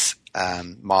 Jesus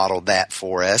modeled that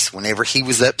for us. Whenever he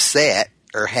was upset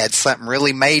or had something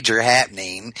really major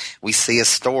happening, we see a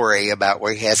story about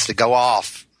where he has to go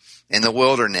off in the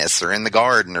wilderness or in the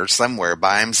garden or somewhere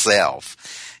by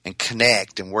himself and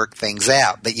connect and work things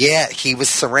out. But yet he was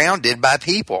surrounded by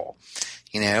people.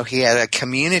 You know, he had a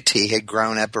community had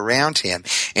grown up around him.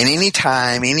 And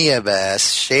anytime any of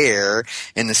us share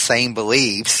in the same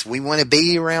beliefs, we want to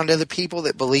be around other people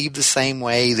that believe the same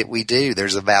way that we do.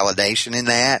 There's a validation in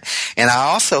that. And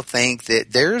I also think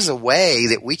that there's a way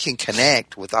that we can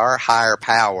connect with our higher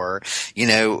power, you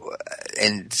know,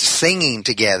 and singing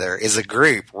together as a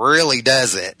group really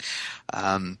does it.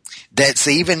 That's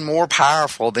even more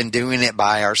powerful than doing it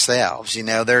by ourselves. You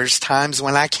know, there's times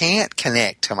when I can't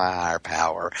connect to my higher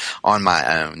power on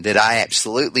my own, that I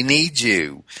absolutely need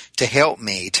you to help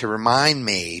me, to remind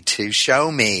me, to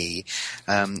show me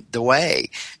the way.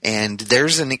 And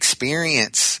there's an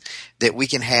experience that we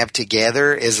can have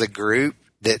together as a group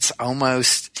that's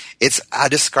I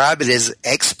describe it as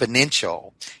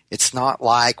exponential. It's not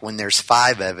like when there's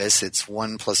 5 of us, it's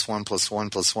 1 + 1 + 1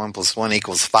 + 1 + 1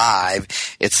 = 5.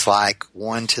 It's like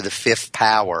 1 to the 5th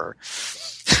power.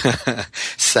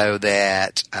 So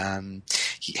that,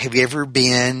 have you ever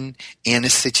been in a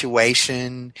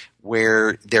situation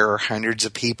where there are hundreds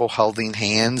of people holding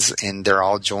hands and they're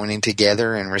all joining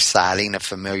together and reciting a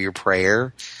familiar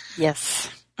prayer? Yes.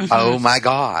 Mm-hmm. Oh my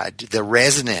God, the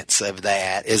resonance of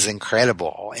that is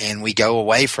incredible. And we go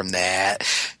away from that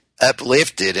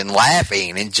uplifted and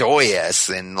laughing and joyous,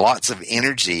 and lots of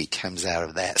energy comes out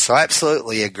of that. So I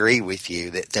absolutely agree with you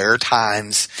that there are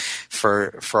times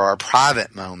for our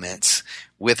private moments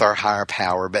with our higher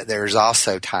power, but there's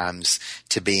also times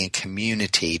to be in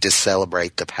community to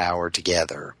celebrate the power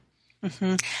together.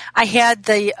 Mm-hmm. I had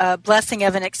the blessing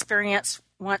of an experience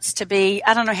once to be,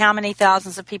 I don't know how many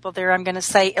thousands of people there, I'm going to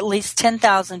say at least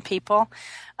 10,000 people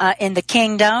in the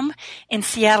Kingdom in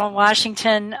Seattle,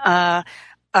 Washington,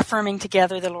 affirming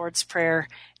together the Lord's Prayer.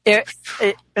 It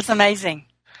was amazing.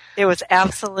 It was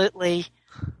absolutely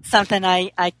something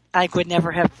I would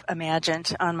never have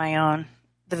imagined on my own.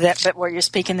 But what you're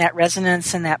speaking, that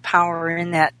resonance and that power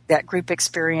in that group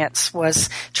experience was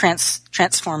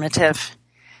transformative,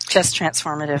 just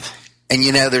transformative. And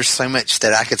you know, there's so much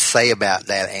that I could say about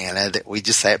that, Anna, that we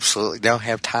just absolutely don't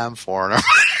have time for.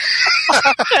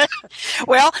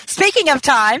 Well, speaking of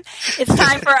time, it's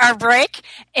time for our break.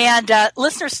 And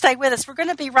listeners, stay with us. We're going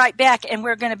to be right back, and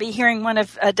we're going to be hearing one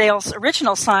of Dale's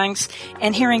original songs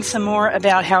and hearing some more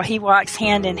about how he walks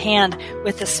hand in hand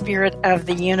with the spirit of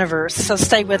the universe. So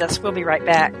stay with us. We'll be right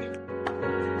back.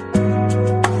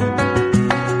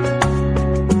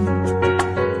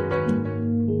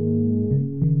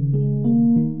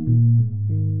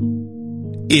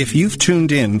 If you've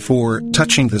tuned in for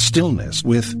Touching the Stillness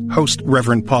with host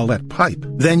Reverend Paulette Pipe,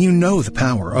 then you know the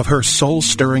power of her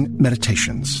soul-stirring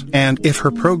meditations. And if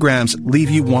her programs leave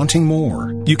you wanting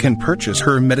more, you can purchase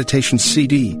her meditation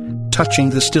CD,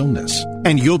 Touching the Stillness,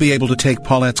 and you'll be able to take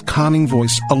Paulette's calming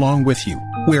voice along with you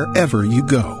wherever you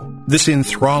go. This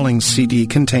enthralling CD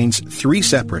contains 3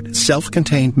 separate,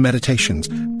 self-contained meditations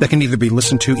that can either be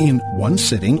listened to in one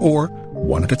sitting or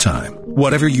one at a time.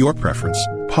 Whatever your preference,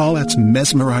 Paulette's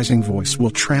mesmerizing voice will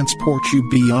transport you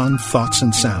beyond thoughts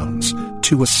and sounds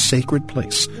to a sacred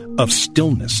place of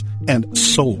stillness and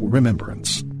soul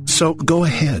remembrance. So go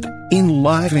ahead,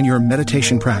 enliven your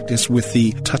meditation practice with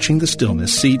the Touching the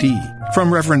Stillness CD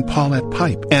from Reverend Paulette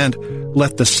Pipe, and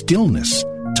let the stillness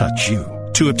touch you.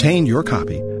 To obtain your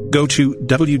copy, go to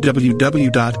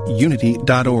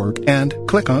www.unity.org and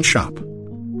click on Shop.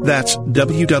 That's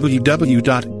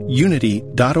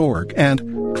www.unity.org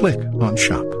and click on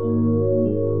Shop.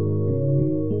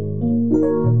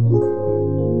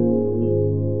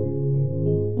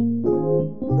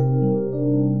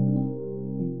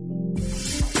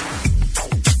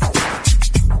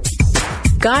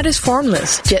 God is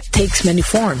formless, yet takes many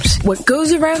forms. What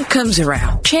goes around comes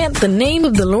around. Chant the name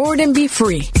of the Lord and be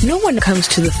free. No one comes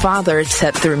to the Father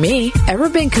except through me. Ever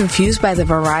been confused by the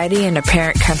variety and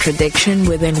apparent contradiction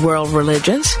within world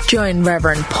religions? Join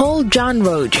Reverend Paul John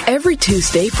Roach every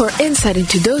Tuesday for insight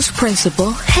into those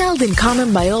principles held in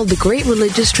common by all the great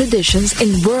religious traditions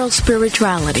in world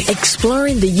spirituality,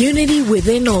 exploring the unity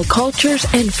within all cultures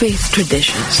and faith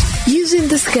traditions. Using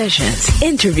discussions,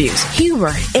 interviews,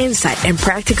 humor, insight, and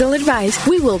practical advice,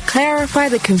 we will clarify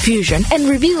the confusion and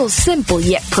reveal simple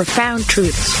yet profound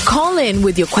truths. Call in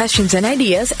with your questions and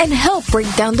ideas and help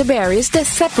break down the barriers that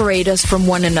separate us from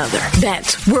one another.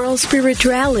 That's World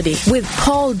Spirituality with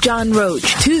Paul John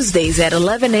Roach, Tuesdays at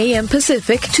 11 a.m.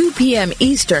 Pacific, 2 p.m.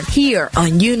 Eastern, here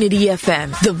on Unity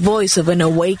FM, the voice of an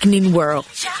awakening world.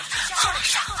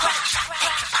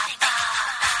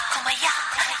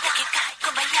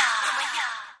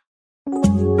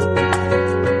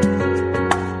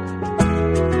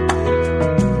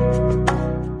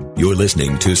 You're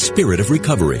listening to Spirit of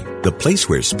Recovery, the place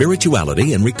where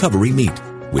spirituality and recovery meet,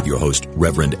 with your host,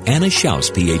 Reverend Anna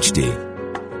Schaus, Ph.D.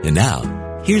 And now,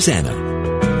 here's Anna.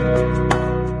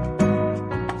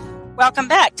 Welcome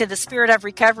back to the Spirit of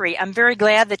Recovery. I'm very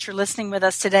glad that you're listening with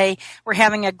us today. We're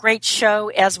having a great show,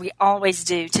 as we always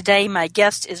do. Today, my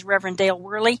guest is Reverend Dale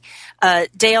Worley.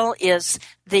 Dale is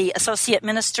the Associate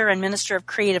Minister and Minister of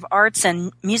Creative Arts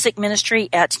and Music Ministry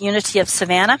at Unity of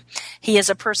Savannah. He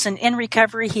is a person in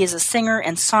recovery. He is a singer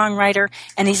and songwriter,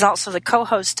 and he's also the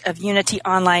co-host of Unity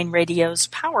Online Radio's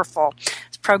Powerful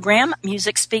program,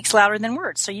 Music Speaks Louder Than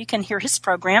Words. So you can hear his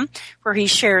program where he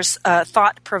shares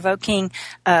thought-provoking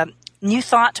New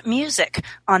Thought music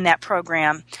on that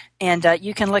program. And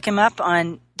you can look him up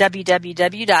on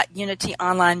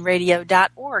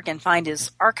www.unityonlineradio.org and find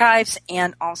his archives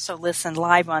and also listen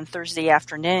live on Thursday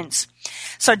afternoons.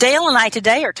 So Dale and I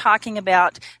today are talking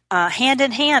about Hand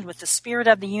in Hand with the Spirit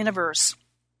of the Universe.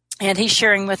 And he's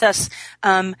sharing with us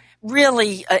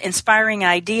really inspiring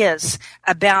ideas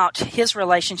about his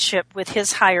relationship with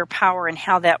his higher power and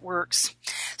how that works.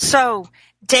 So,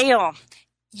 Dale,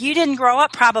 you didn't grow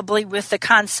up probably with the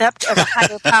concept of a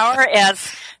higher power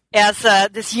as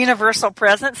this universal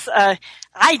presence. I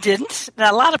didn't.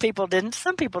 A lot of people didn't.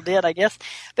 Some people did, I guess.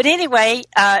 But anyway,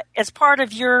 as part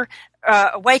of your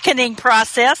awakening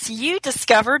process, you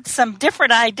discovered some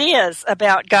different ideas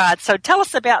about God. So tell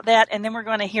us about that, and then we're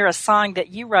going to hear a song that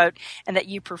you wrote and that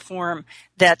you perform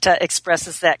that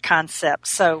expresses that concept.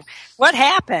 So what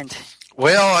happened?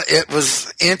 Well, it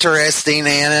was interesting,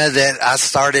 Anna, that I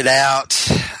started out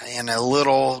in a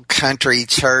little country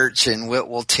church in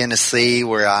Whitwell, Tennessee,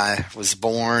 where I was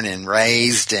born and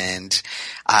raised, and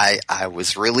I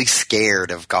was really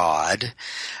scared of God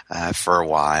for a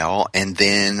while. And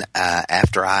then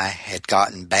after I had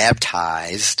gotten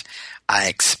baptized, I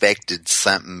expected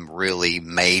something really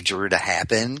major to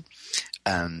happen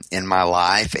in my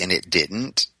life, and it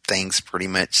didn't. Things pretty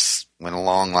much went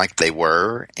along like they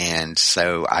were, and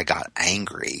so I got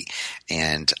angry,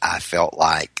 and I felt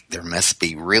like there must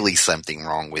be really something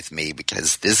wrong with me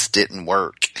because this didn't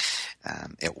work.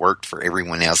 it worked for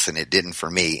everyone else and it didn't for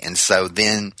me. And so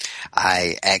then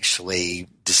I actually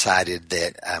decided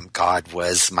that God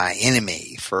was my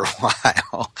enemy for a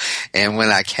while. And when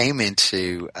I came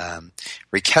into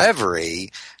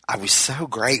recovery, I was so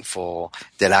grateful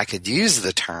that I could use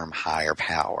the term higher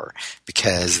power,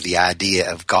 because the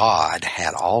idea of God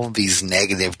had all of these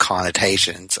negative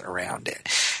connotations around it.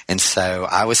 And so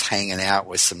I was hanging out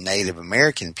with some Native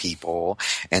American people,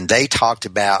 and they talked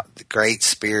about the great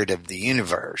spirit of the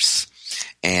universe.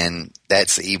 And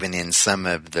that's even in some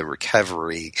of the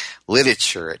recovery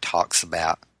literature. It talks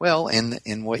about, well, in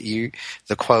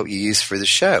the quote you used for the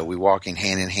show, we walk in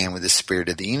hand with the spirit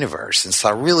of the universe. And so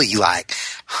I really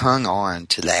hung on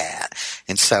to that.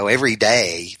 And so every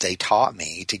day they taught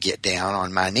me to get down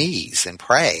on my knees and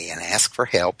pray and ask for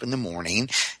help in the morning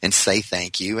and say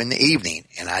thank you in the evening.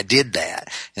 And I did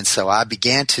that. And so I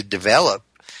began to develop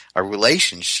a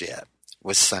relationship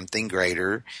with something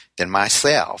greater than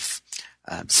myself.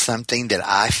 Something that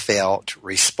I felt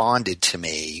responded to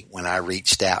me when I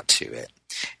reached out to it,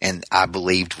 and I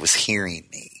believed was hearing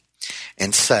me.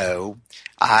 And so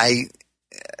I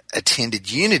attended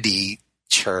Unity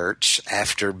Church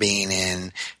after being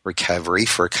in recovery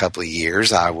for a couple of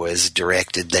years. I was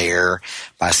directed there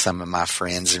by some of my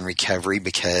friends in recovery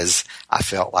because I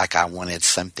felt like I wanted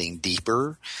something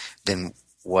deeper than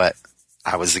what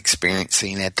I was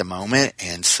experiencing at the moment.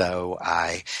 And so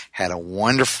I had a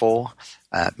wonderful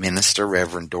minister,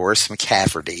 Reverend Doris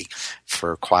McCafferty,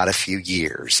 for quite a few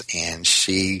years. And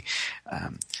she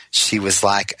was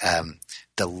like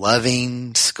the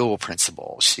loving school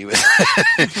principal. She was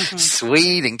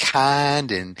sweet and kind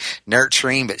and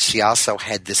nurturing, but she also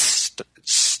had this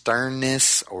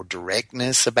sternness or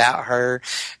directness about her.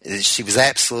 She was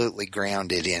absolutely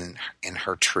grounded in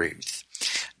her truth,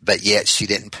 but yet she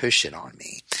didn't push it on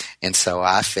me. And so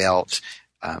I felt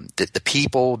that the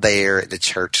people there at the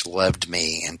church loved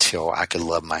me until I could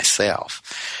love myself.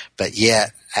 But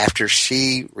yet, after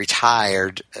she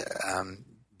retired,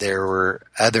 there were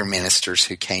other ministers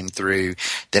who came through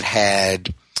that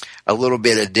had a little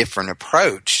bit of different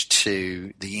approach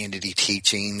to the Unity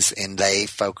teachings, and they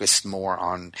focused more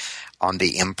on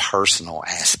the impersonal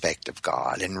aspect of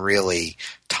God and really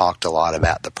talked a lot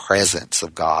about the presence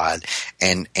of God,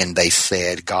 and they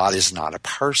said God is not a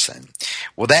person.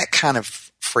 Well, that kind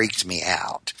of freaked me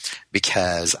out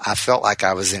because I felt like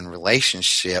I was in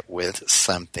relationship with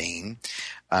something,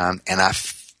 and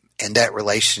that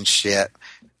relationship,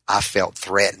 I felt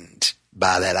threatened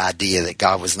by that idea that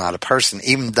God was not a person,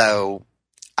 even though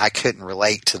I couldn't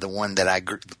relate to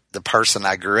the person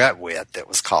I grew up with that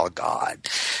was called God.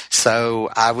 So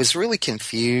I was really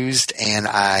confused, and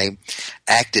I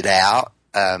acted out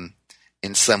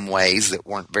in some ways that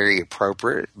weren't very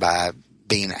appropriate by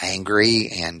being angry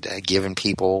and giving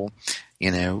people,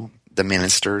 the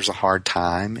ministers a hard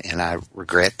time, and I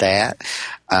regret that.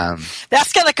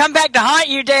 That's going to come back to haunt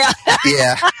you, Dale.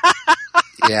 Yeah.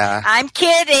 Yeah. I'm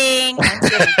kidding.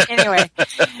 Anyway,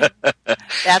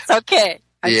 that's okay.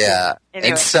 Yeah.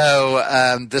 Anyway. And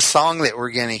so the song that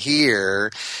we're going to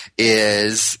hear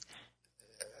is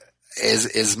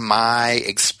my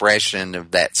expression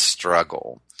of that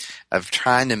struggle of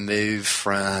trying to move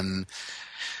from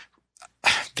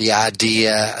the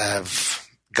idea of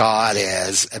God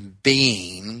as a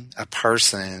being, a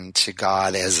person, to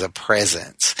God as a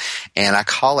presence. And I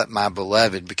call it my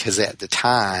beloved because at the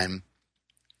time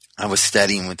I was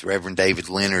studying with Reverend David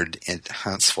Leonard at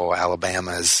Huntsville,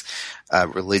 Alabama's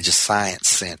Religious Science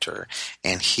Center,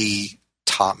 and he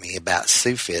taught me about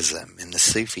Sufism and the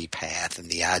Sufi path and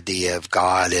the idea of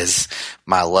God as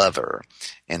my lover,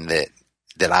 and that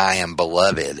I am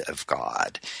beloved of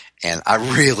God. And I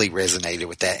really resonated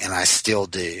with that, and I still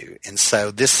do. And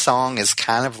so this song is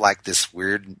kind of like this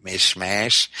weird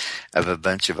mishmash of a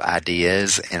bunch of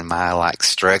ideas and my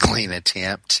struggling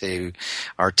attempt to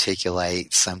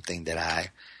articulate something that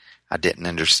I didn't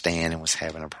understand and was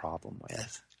having a problem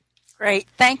with. Great.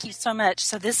 Thank you so much.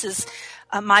 So this is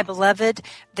My Beloved,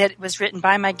 that was written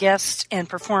by my guest and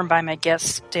performed by my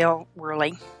guest, Dale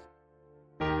Worley.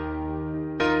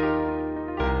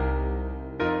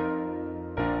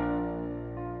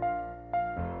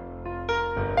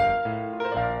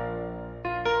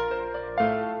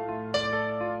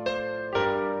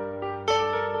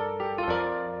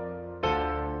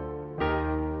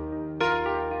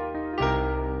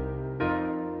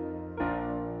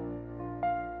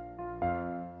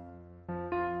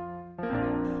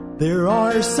 There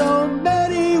are so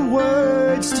many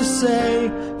words to say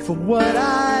for what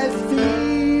I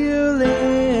feel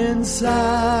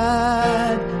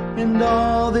inside and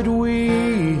all that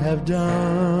we have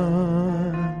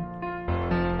done.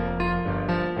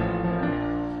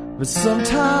 But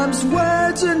sometimes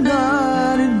words are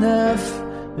not enough,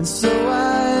 and so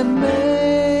I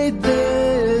made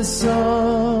this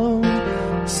song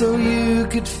so you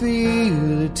could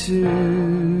feel it too.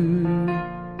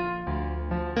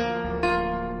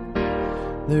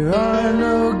 There are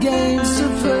no games to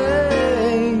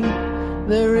play,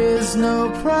 there is no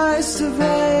price to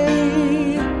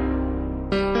pay.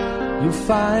 You'll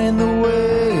find the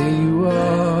way you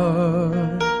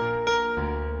are.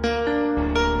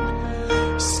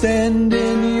 Stand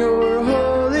in your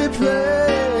holy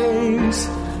place,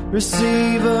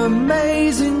 receive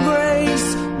amazing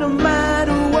grace, no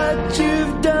matter what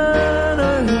you've done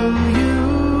or who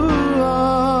you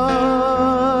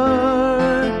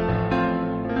are.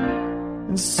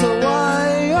 And so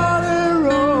I honor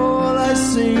all I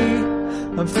see,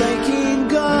 I'm thanking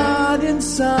God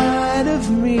inside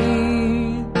of me,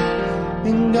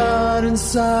 and God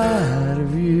inside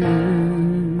of you.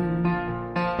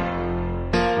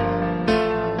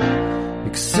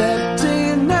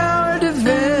 Accepting our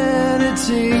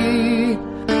divinity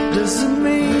doesn't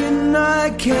mean I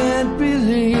can't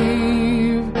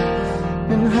believe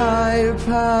in higher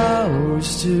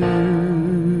powers too.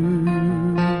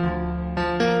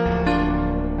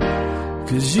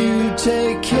 'Cause you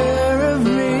take care of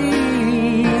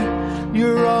me,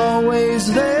 you're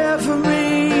always there for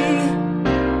me,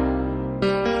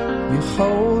 you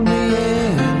hold me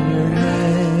in your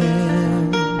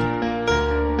hand.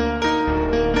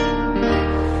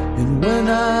 And when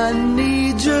I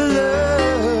need your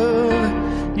love,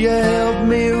 you help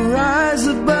me rise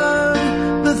above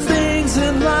the things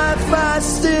in life I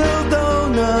still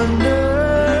don't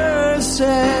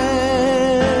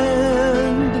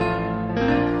understand.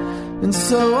 And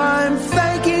so I'm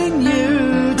thanking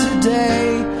you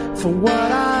today for what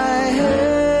I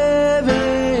have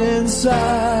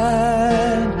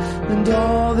inside and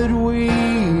all that we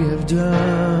have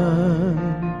done.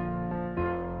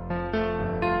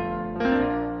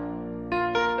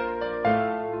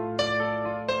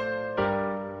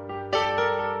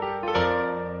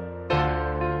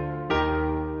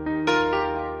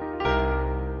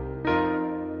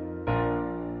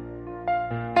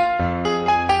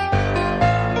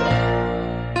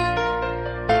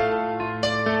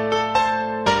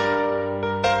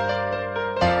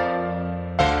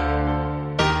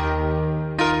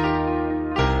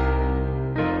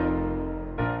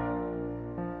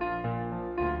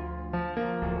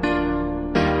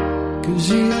 Cause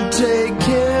you take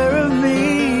care of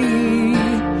me,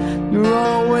 you're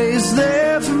always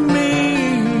there for me,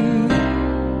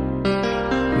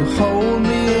 you hold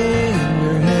me in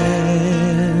your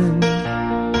hand.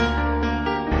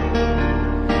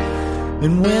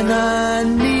 And when I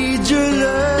need your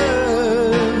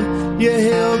love, you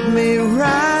help me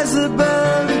rise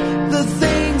above the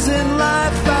things in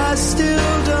life I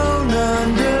still don't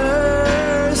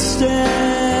understand.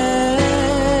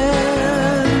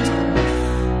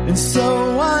 And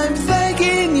so I'm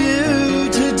thanking you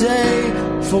today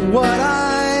for what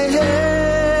I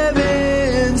have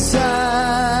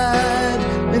inside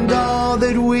and all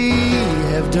that we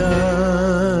have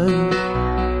done.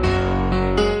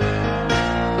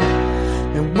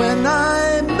 And when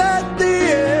I'm at the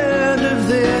end of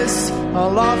this,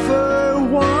 I'll offer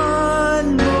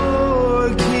one more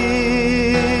kiss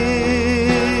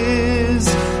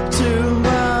to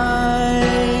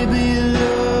my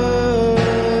beloved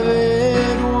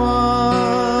one.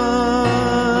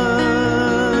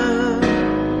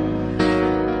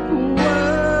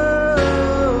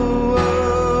 Whoa,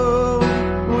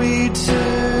 we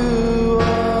two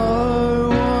are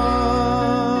one.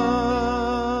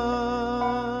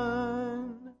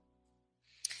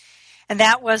 And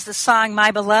that was the song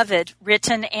My Beloved,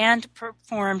 written and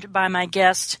performed by my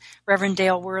guest, Reverend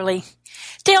Dale Worley.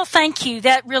 Dale, thank you.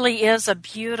 That really is a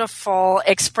beautiful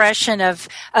expression of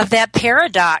that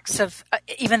paradox of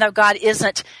even though God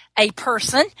isn't a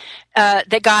person,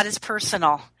 that God is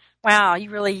personal. Wow, you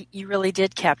really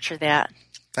did capture that.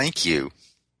 Thank you.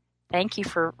 Thank you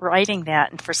for writing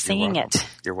that and for seeing it.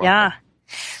 You're welcome. Yeah.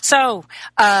 So,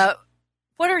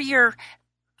 what are your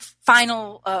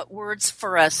final words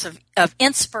for us of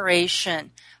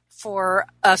inspiration for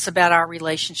us about our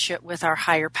relationship with our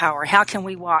higher power? How can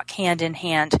we walk hand in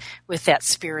hand with that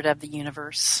spirit of the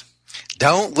universe?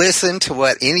 Don't listen to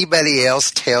what anybody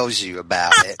else tells you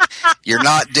about it. You're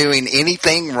not doing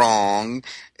anything wrong.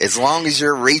 As long as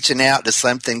you're reaching out to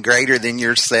something greater than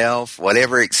yourself,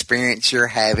 whatever experience you're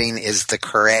having is the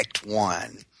correct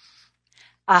one.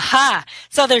 Aha.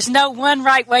 So there's no one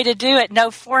right way to do it, no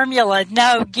formula,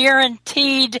 no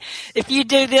guaranteed if you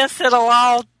do this it'll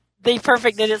all be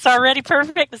perfect, that it's already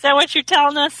perfect? Is that what you're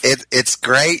telling us? It's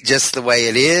great just the way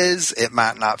it is. It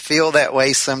might not feel that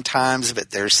way sometimes,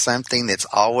 but there's something that's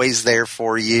always there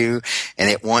for you, and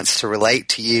it wants to relate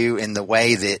to you in the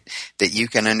way that you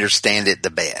can understand it the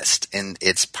best. And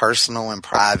it's personal and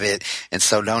private, and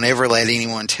so don't ever let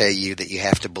anyone tell you that you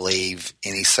have to believe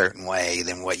any certain way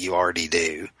than what you already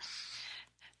do.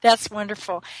 That's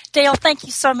wonderful. Dale, thank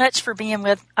you so much for being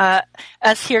with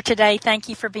us here today. Thank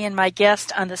you for being my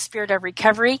guest on the Spirit of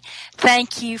Recovery.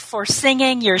 Thank you for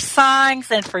singing your songs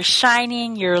and for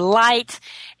shining your light.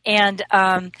 And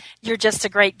you're just a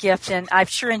great gift, and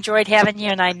I've sure enjoyed having you,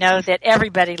 and I know that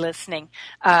everybody listening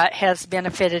has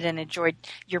benefited and enjoyed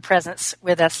your presence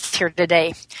with us here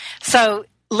today. So,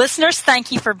 listeners,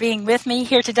 thank you for being with me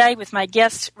here today with my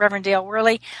guest, Reverend Dale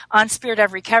Worley, on Spirit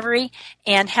of Recovery,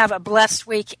 and have a blessed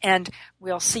week, and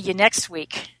we'll see you next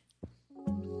week.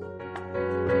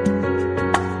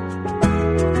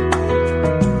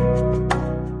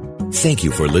 Thank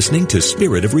you for listening to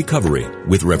Spirit of Recovery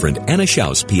with Reverend Anna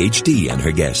Schaus, Ph.D., and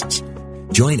her guests.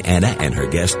 Join Anna and her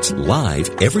guests live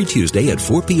every Tuesday at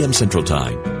 4 p.m. Central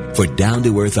Time for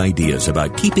down-to-earth ideas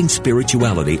about keeping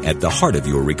spirituality at the heart of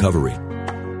your recovery.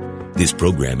 This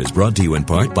program is brought to you in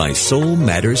part by Soul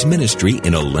Matters Ministry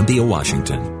in Olympia,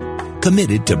 Washington.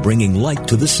 Committed to bringing light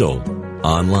to the soul.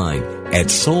 Online at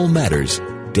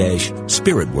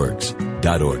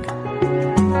soulmatters-spiritworks.org.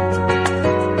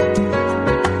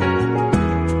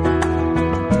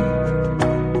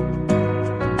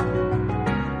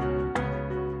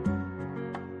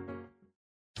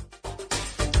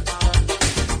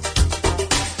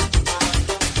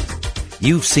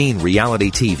 You've seen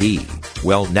reality TV.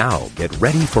 Well, now get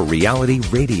ready for reality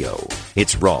radio.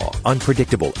 It's raw,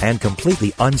 unpredictable, and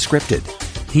completely unscripted.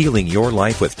 Healing Your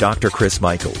Life with Dr. Chris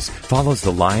Michaels follows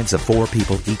the lives of 4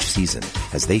 people each season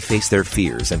as they face their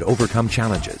fears and overcome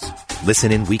challenges.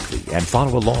 Listen in weekly and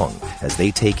follow along as they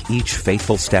take each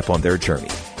faithful step on their journey.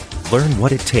 Learn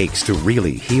what it takes to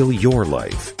really heal your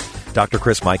life. Dr.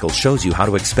 Chris Michaels shows you how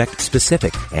to expect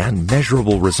specific and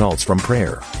measurable results from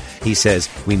prayer. He says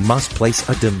we must place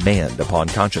a demand upon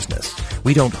consciousness.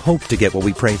 We don't hope to get what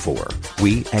we pray for.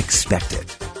 We expect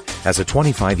it. As a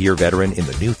 25-year veteran in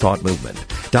the New Thought movement,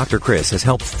 Dr. Chris has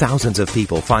helped thousands of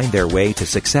people find their way to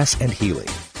success and healing.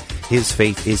 His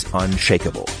faith is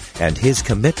unshakable, and his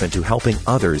commitment to helping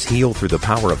others heal through the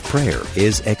power of prayer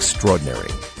is extraordinary.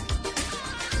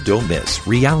 Don't miss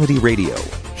Reality Radio,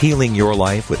 Healing Your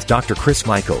Life with Dr. Chris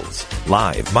Michaels,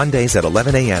 live Mondays at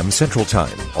 11 a.m. Central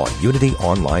Time on Unity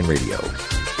Online Radio.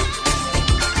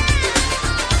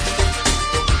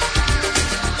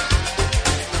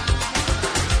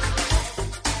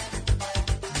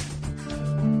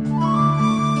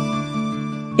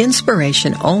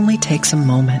 Inspiration only takes a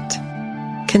moment.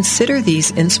 Consider these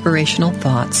inspirational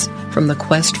thoughts from the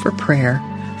Quest for Prayer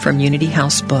from Unity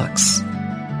House Books.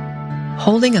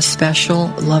 Holding a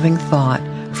special, loving thought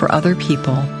for other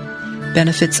people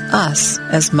benefits us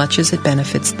as much as it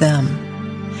benefits them.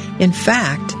 In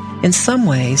fact, in some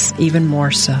ways, even more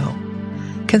so.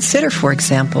 Consider, for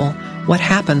example, what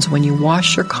happens when you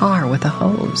wash your car with a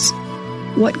hose.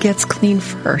 What gets clean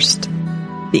first?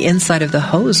 The inside of the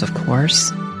hose, of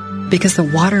course, because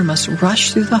the water must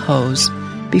rush through the hose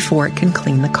before it can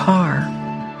clean the car.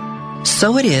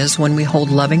 So it is when we hold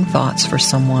loving thoughts for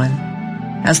someone.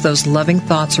 As those loving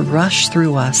thoughts rush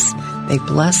through us, they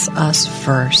bless us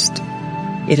first.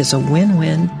 It is a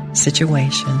win-win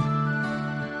situation.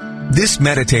 This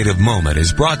meditative moment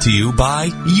is brought to you by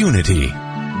Unity.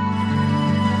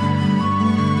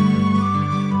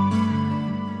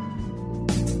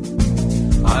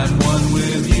 I'm one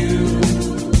with you.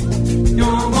 You're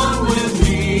one with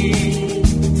me.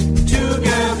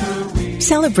 Together we...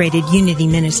 Celebrated Unity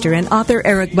minister and author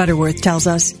Eric Butterworth tells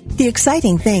us, the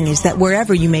exciting thing is that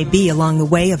wherever you may be along the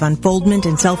way of unfoldment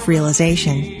and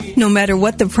self-realization, no matter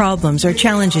what the problems or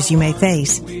challenges you may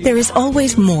face, there is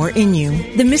always more in you,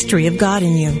 the mystery of God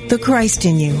in you, the Christ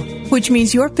in you, which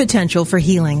means your potential for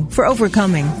healing, for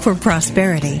overcoming, for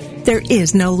prosperity. There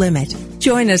is no limit.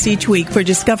 Join us each week for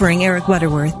Discovering Eric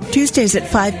Butterworth, Tuesdays at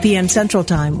 5 p.m. Central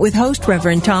Time with host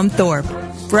Reverend Tom Thorpe,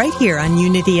 right here on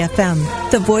Unity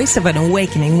FM, the voice of an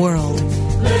awakening world.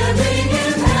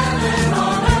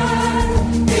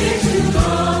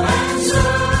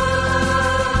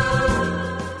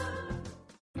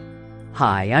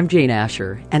 Hi, I'm Jane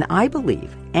Asher, and I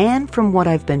believe, and from what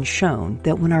I've been shown,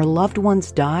 that when our loved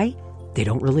ones die, they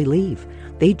don't really leave.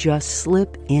 They just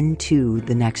slip into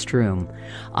the next room.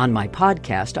 On my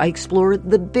podcast, I explore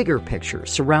the bigger picture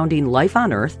surrounding life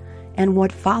on Earth and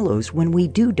what follows when we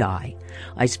do die.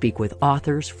 I speak with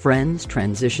authors, friends,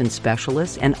 transition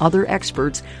specialists, and other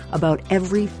experts about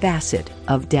every facet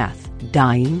of death,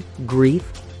 dying, grief,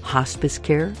 hospice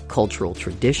care, cultural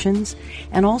traditions,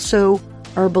 and also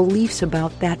our beliefs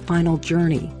about that final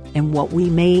journey and what we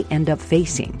may end up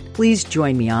facing. Please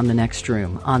join me on The Next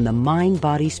Room on the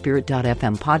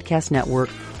MindBodySpirit.fm podcast network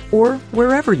or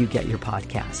wherever you get your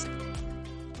podcast.